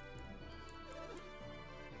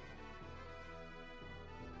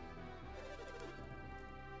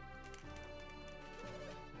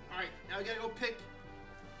 Alright, now we gotta go pick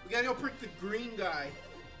the green guy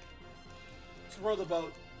to row the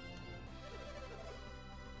boat.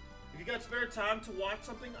 If you got spare time to watch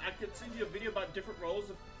something, I could send you a video about different roles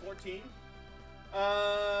of 14.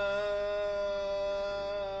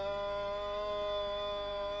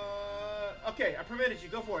 Okay, I permitted you.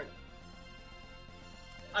 Go for it.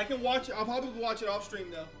 I can watch it. I'll probably watch it off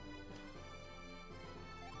stream though.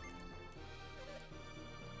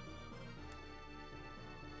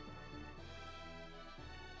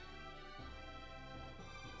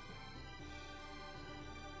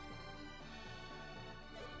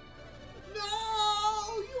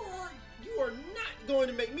 Going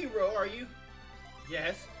to make me row, are you?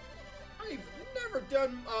 Yes. I've never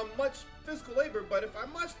done much physical labor, but if I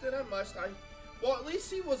must, then I must. Well, at least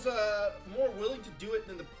he was more willing to do it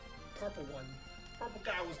than the purple one. Purple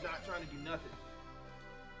guy was not trying to do nothing.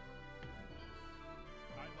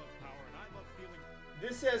 I love power and I love feeling.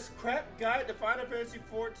 This says crap guide to Final Fantasy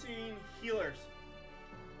 14 healers.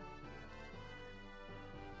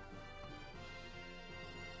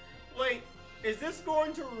 Wait. Is this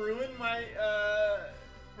going to ruin my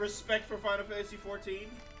respect for Final Fantasy 14?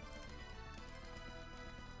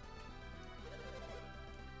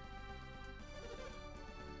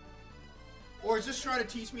 Or is this trying to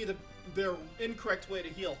teach me the incorrect way to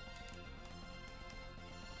heal?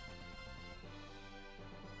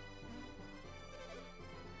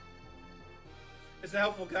 It's a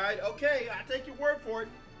helpful guide. Okay, I take your word for it.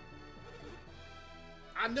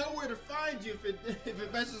 I know where to find you if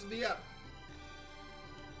it messes me up.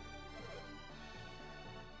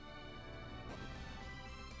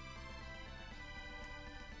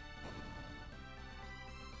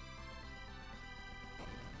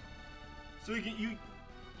 So you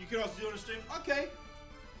can also do it on the stream. Okay,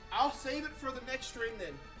 I'll save it for the next stream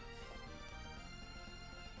then.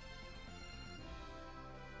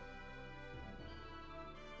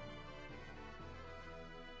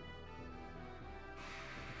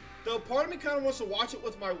 Though part of me kind of wants to watch it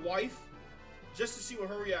with my wife, just to see what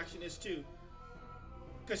her reaction is too,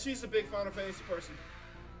 because she's a big Final Fantasy person.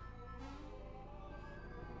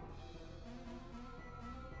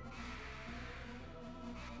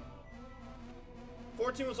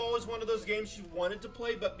 14 was always one of those games she wanted to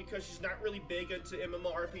play, but because she's not really big into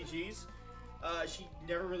MMORPGs, she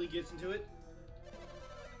never really gets into it.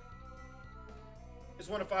 It's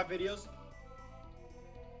one of 5 videos.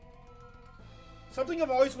 Something I've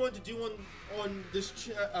always wanted to do on this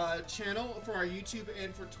channel for our YouTube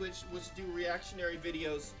and for Twitch was do reactionary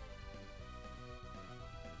videos.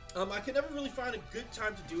 I could never really find a good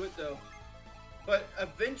time to do it though, but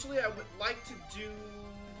eventually I would like to do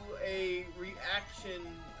a reaction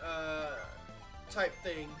type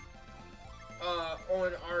thing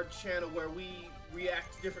on our channel where we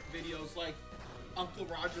react to different videos like Uncle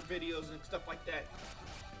Roger videos and stuff like that.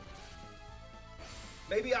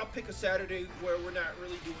 Maybe I'll pick a Saturday where we're not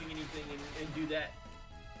really doing anything and do that.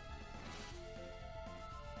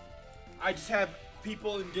 I just have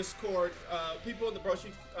people in Discord, people in the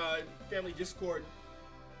Broshi family Discord,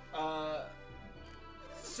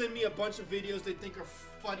 send me a bunch of videos they think are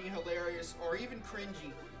funny, hilarious, or even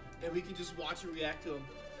cringy, and we can just watch and react to them.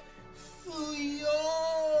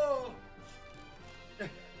 Fuyo!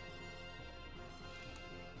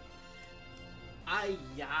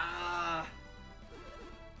 Ayah!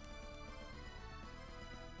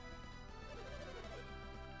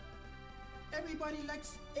 Everybody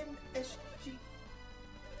likes MSG.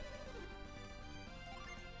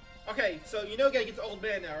 Okay, so you know you gotta get the old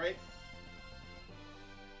man now, right?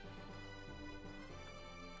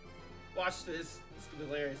 Watch this. This is gonna be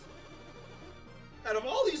hilarious. Out of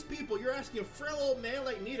all these people, you're asking a frail old man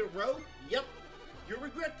like me to row? Yep. You'll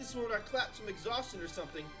regret this when I collapse from exhaustion or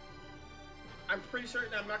something. I'm pretty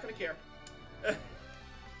certain I'm not gonna care.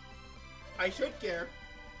 I should care.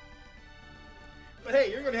 But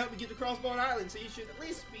hey, you're gonna help me get to Crossbone Island, so you should at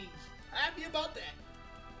least be happy about that.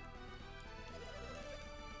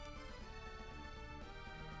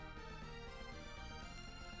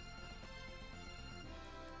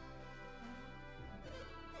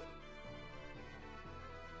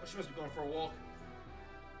 Oh, she must be going for a walk.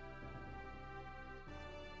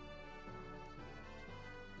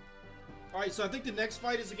 Alright, so I think the next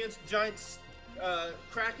fight is against the giant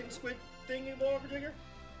Kraken squid thingy over digger.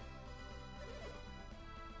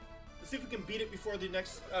 Let's see if we can beat it before the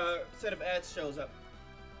next set of ads shows up.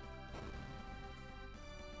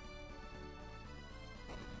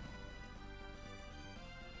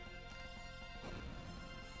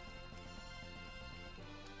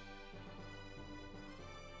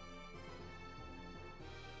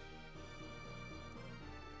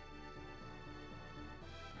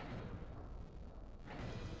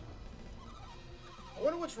 I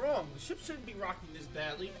wonder what's wrong. The ship shouldn't be rocking this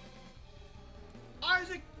badly.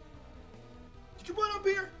 Isaac! Did you come up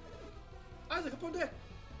here? Isaac, up on deck.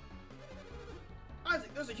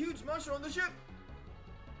 Isaac, there's a huge monster on the ship.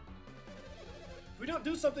 If we don't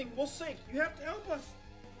do something, we'll sink. You have to help us.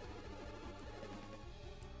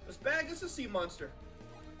 This bag is a sea monster.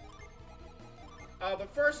 But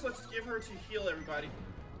first, let's give her to heal everybody.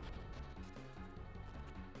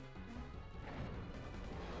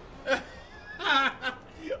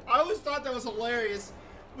 I always thought that was hilarious.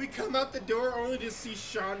 We come out the door only to see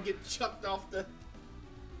Sean get chucked off the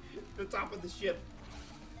top of the ship.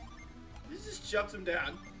 He just chucks him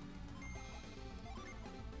down.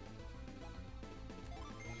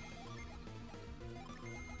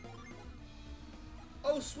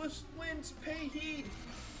 Oh, swift winds, pay heed.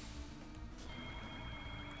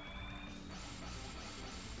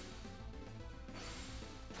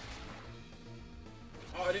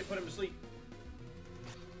 Oh, I didn't put him to sleep.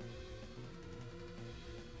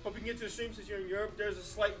 Hope you can get to the stream since you're in Europe. There's a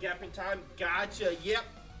slight gap in time. Gotcha. Yep.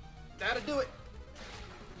 That'll do it.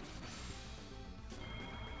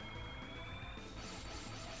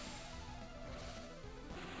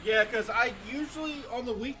 Yeah, because I usually, on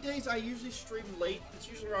the weekdays, I usually stream late. It's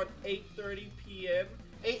usually around 8:30 p.m.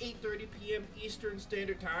 8:30 p.m. Eastern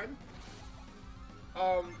Standard Time.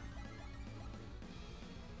 God,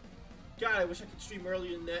 I wish I could stream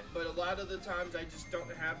earlier than that, but a lot of the times I just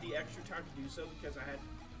don't have the extra time to do so because I had,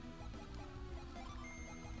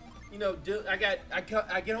 you know, I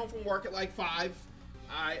get home from work at like 5.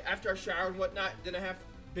 After I shower and whatnot, then I have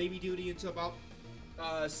baby duty until about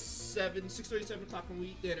 6:30, 7 o'clock when we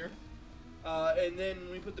eat dinner. And then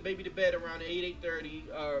we put the baby to bed around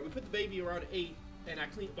 8:30. We put the baby around 8, and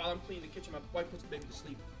while I'm cleaning the kitchen, my wife puts the baby to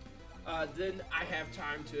sleep. Then I have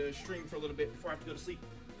time to stream for a little bit before I have to go to sleep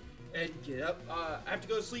and get up. I have to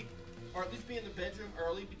go to sleep, or at least be in the bedroom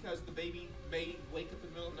early because the baby may wake up in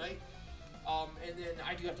the middle of the night. And then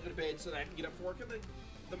I do have to go to bed so that I can get up for work in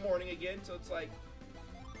the morning again. So it's like,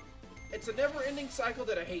 it's a never-ending cycle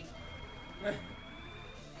that I hate.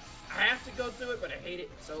 I have to go through it, but I hate it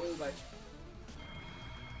so much.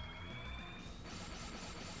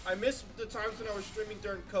 I miss the times when I was streaming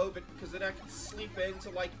during COVID, because then I could sleep in to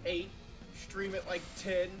like 8, stream at like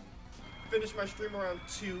 10, finish my stream around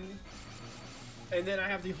 2, and then I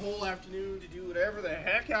have the whole afternoon to do whatever the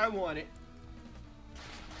heck I wanted.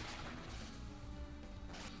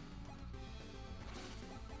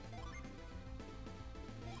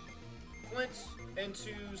 Flint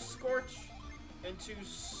into Scorch, into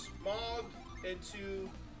Smog, into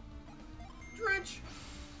Drench.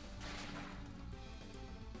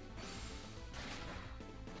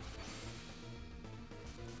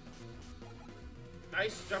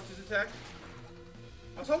 Nice, jumped his attack.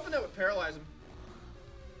 I was hoping that would paralyze him.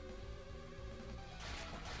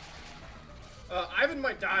 Ivan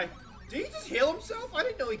might die. Did he just heal himself? I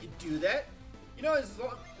didn't know he could do that. You know, as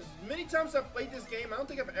many times as I've played this game, I don't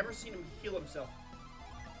think I've ever seen him heal himself.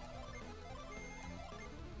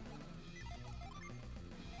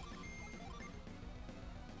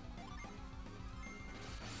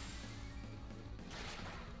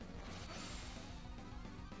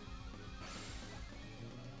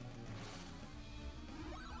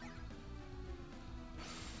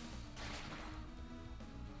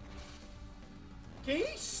 Can you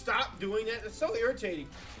stop doing that? It's so irritating.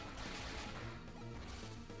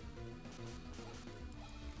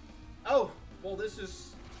 Oh, well, this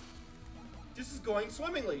is going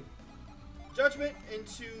swimmingly. Judgment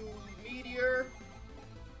into Meteor.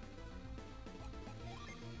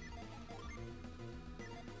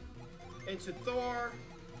 Into Thor.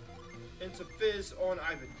 Into Fizz on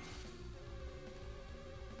Ivan.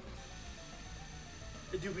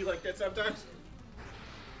 It do be like that sometimes.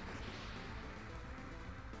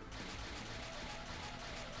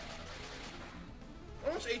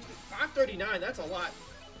 How much HP? 539, that's a lot.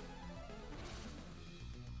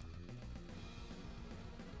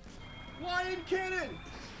 Lion Cannon!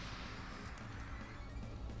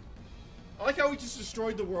 I like how we just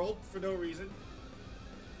destroyed the world for no reason.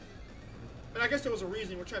 And I guess there was a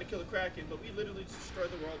reason we're trying to kill the Kraken, but we literally just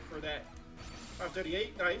destroyed the world for that.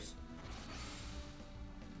 538, nice.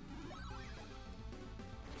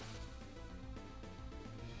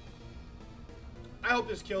 I hope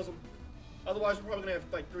this kills him. Otherwise, we're probably gonna have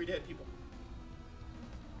like 3 dead people.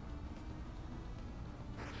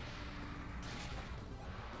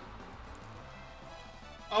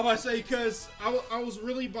 I was about to say, because I was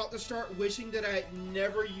really about to start wishing that I had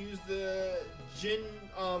never used the Jenny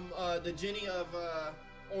of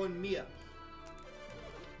on Mia.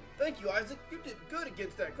 Thank you, Isaac. You did good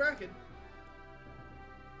against that Kraken.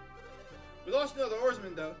 We lost another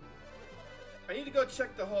oarsman though. I need to go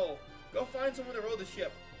check the hull. Go find someone to row the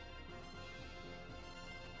ship.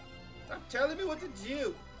 Stop telling me what to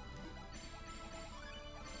do.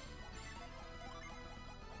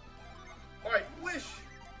 Alright, wish.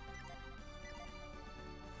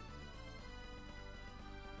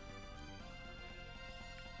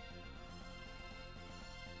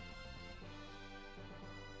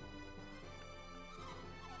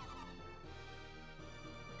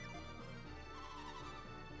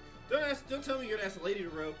 Don't tell me you're gonna ask a lady to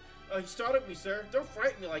row. You startled me, sir. Don't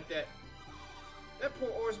frighten me like that. That poor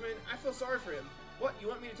oarsman, I feel sorry for him. What, you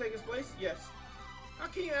want me to take his place? Yes. How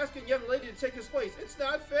can you ask a young lady to take his place? It's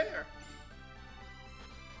not fair.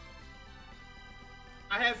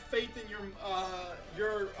 I have faith in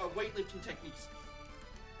your weightlifting techniques.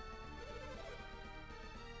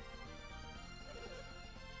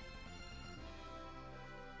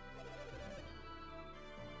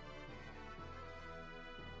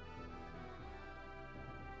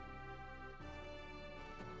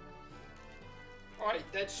 Alright,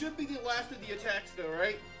 that should be the last of the attacks though,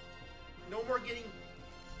 right? No more getting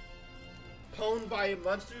pwned by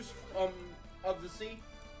monsters of the sea.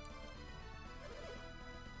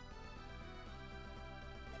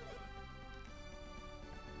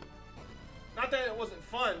 Not that it wasn't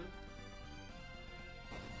fun.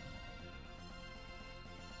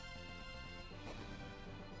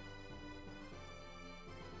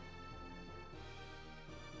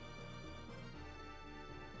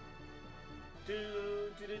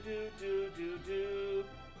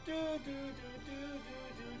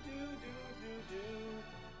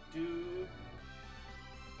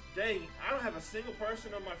 Dang, I don't have a single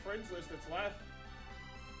person on my friends list that's left.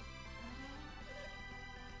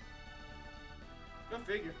 Go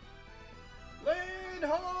figure. Lead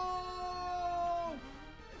home!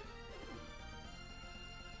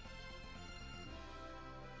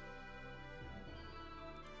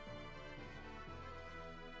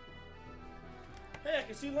 Hey, I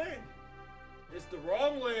can see land. It's the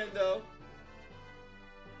wrong land, though.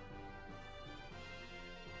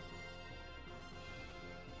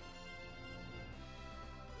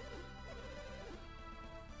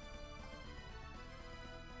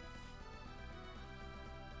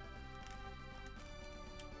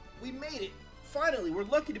 We made it. Finally, we're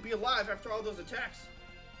lucky to be alive after all those attacks.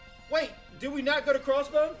 Wait, did we not go to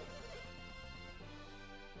Crossbone?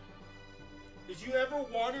 Did you ever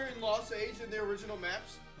wander in Lost Age in the original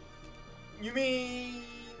maps? You mean,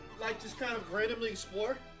 like, just kind of randomly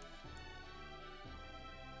explore?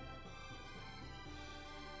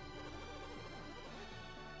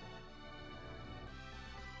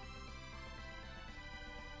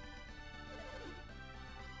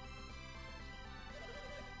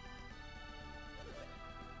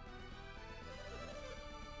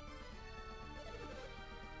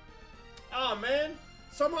 Oh man,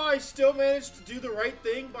 somehow I still managed to do the right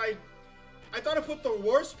thing by... I thought I put the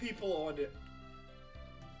worst people on it.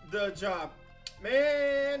 The job.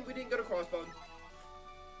 Man, we didn't go to Crossbone.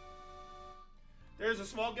 There's a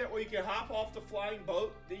small gate where you can hop off the flying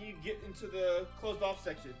boat, then you get into the closed off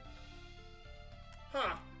section.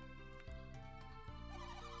 Huh.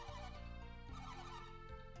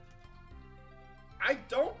 I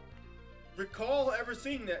don't recall ever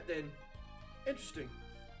seeing that then. Interesting.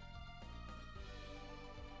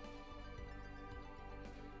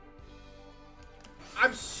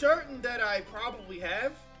 I'm certain that I probably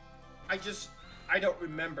have. I don't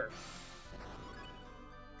remember.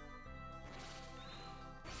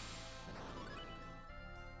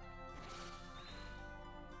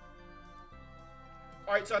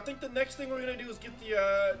 Alright, so I think the next thing we're gonna do is get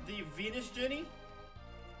the Venus Jenny.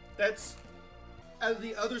 That's at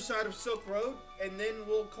the other side of Silk Road, and then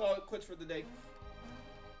we'll call it quits for the day.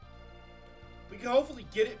 We can hopefully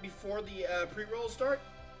get it before the pre-rolls start.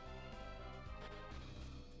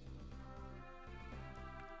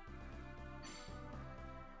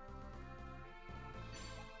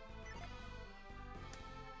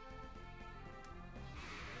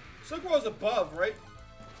 Silk Road's above, right?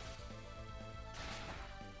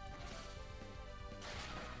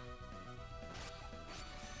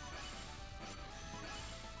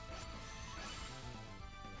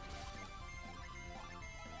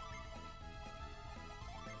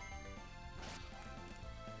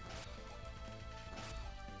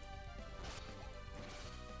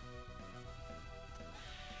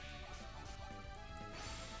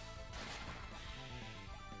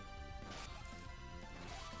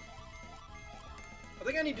 I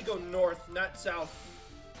think I need to go north, not south.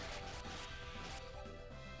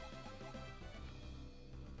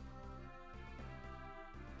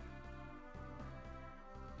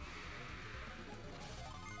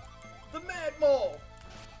 The Mad Mall!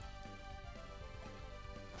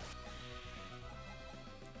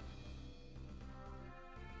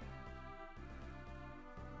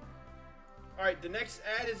 Alright, the next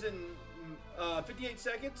ad is in 58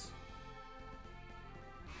 seconds.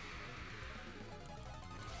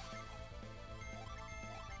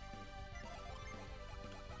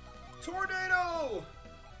 Tornado!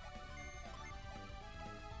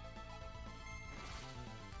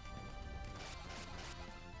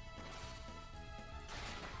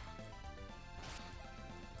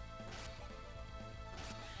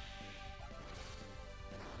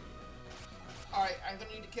 Alright, I'm gonna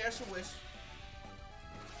need to cast a wish.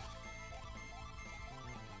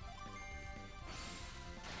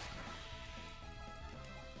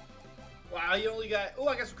 Wow, you only got... Oh,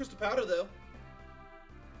 I got some crystal powder, though.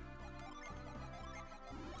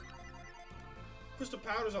 Crystal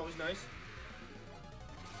powder's always nice.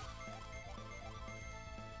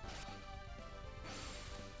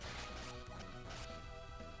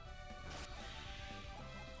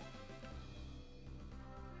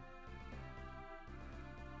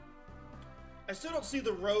 I still don't see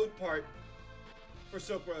the road part for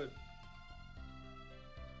Silk Road.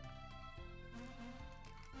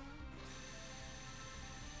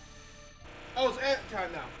 Oh, it's ad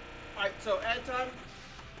time now. Alright, so ad time.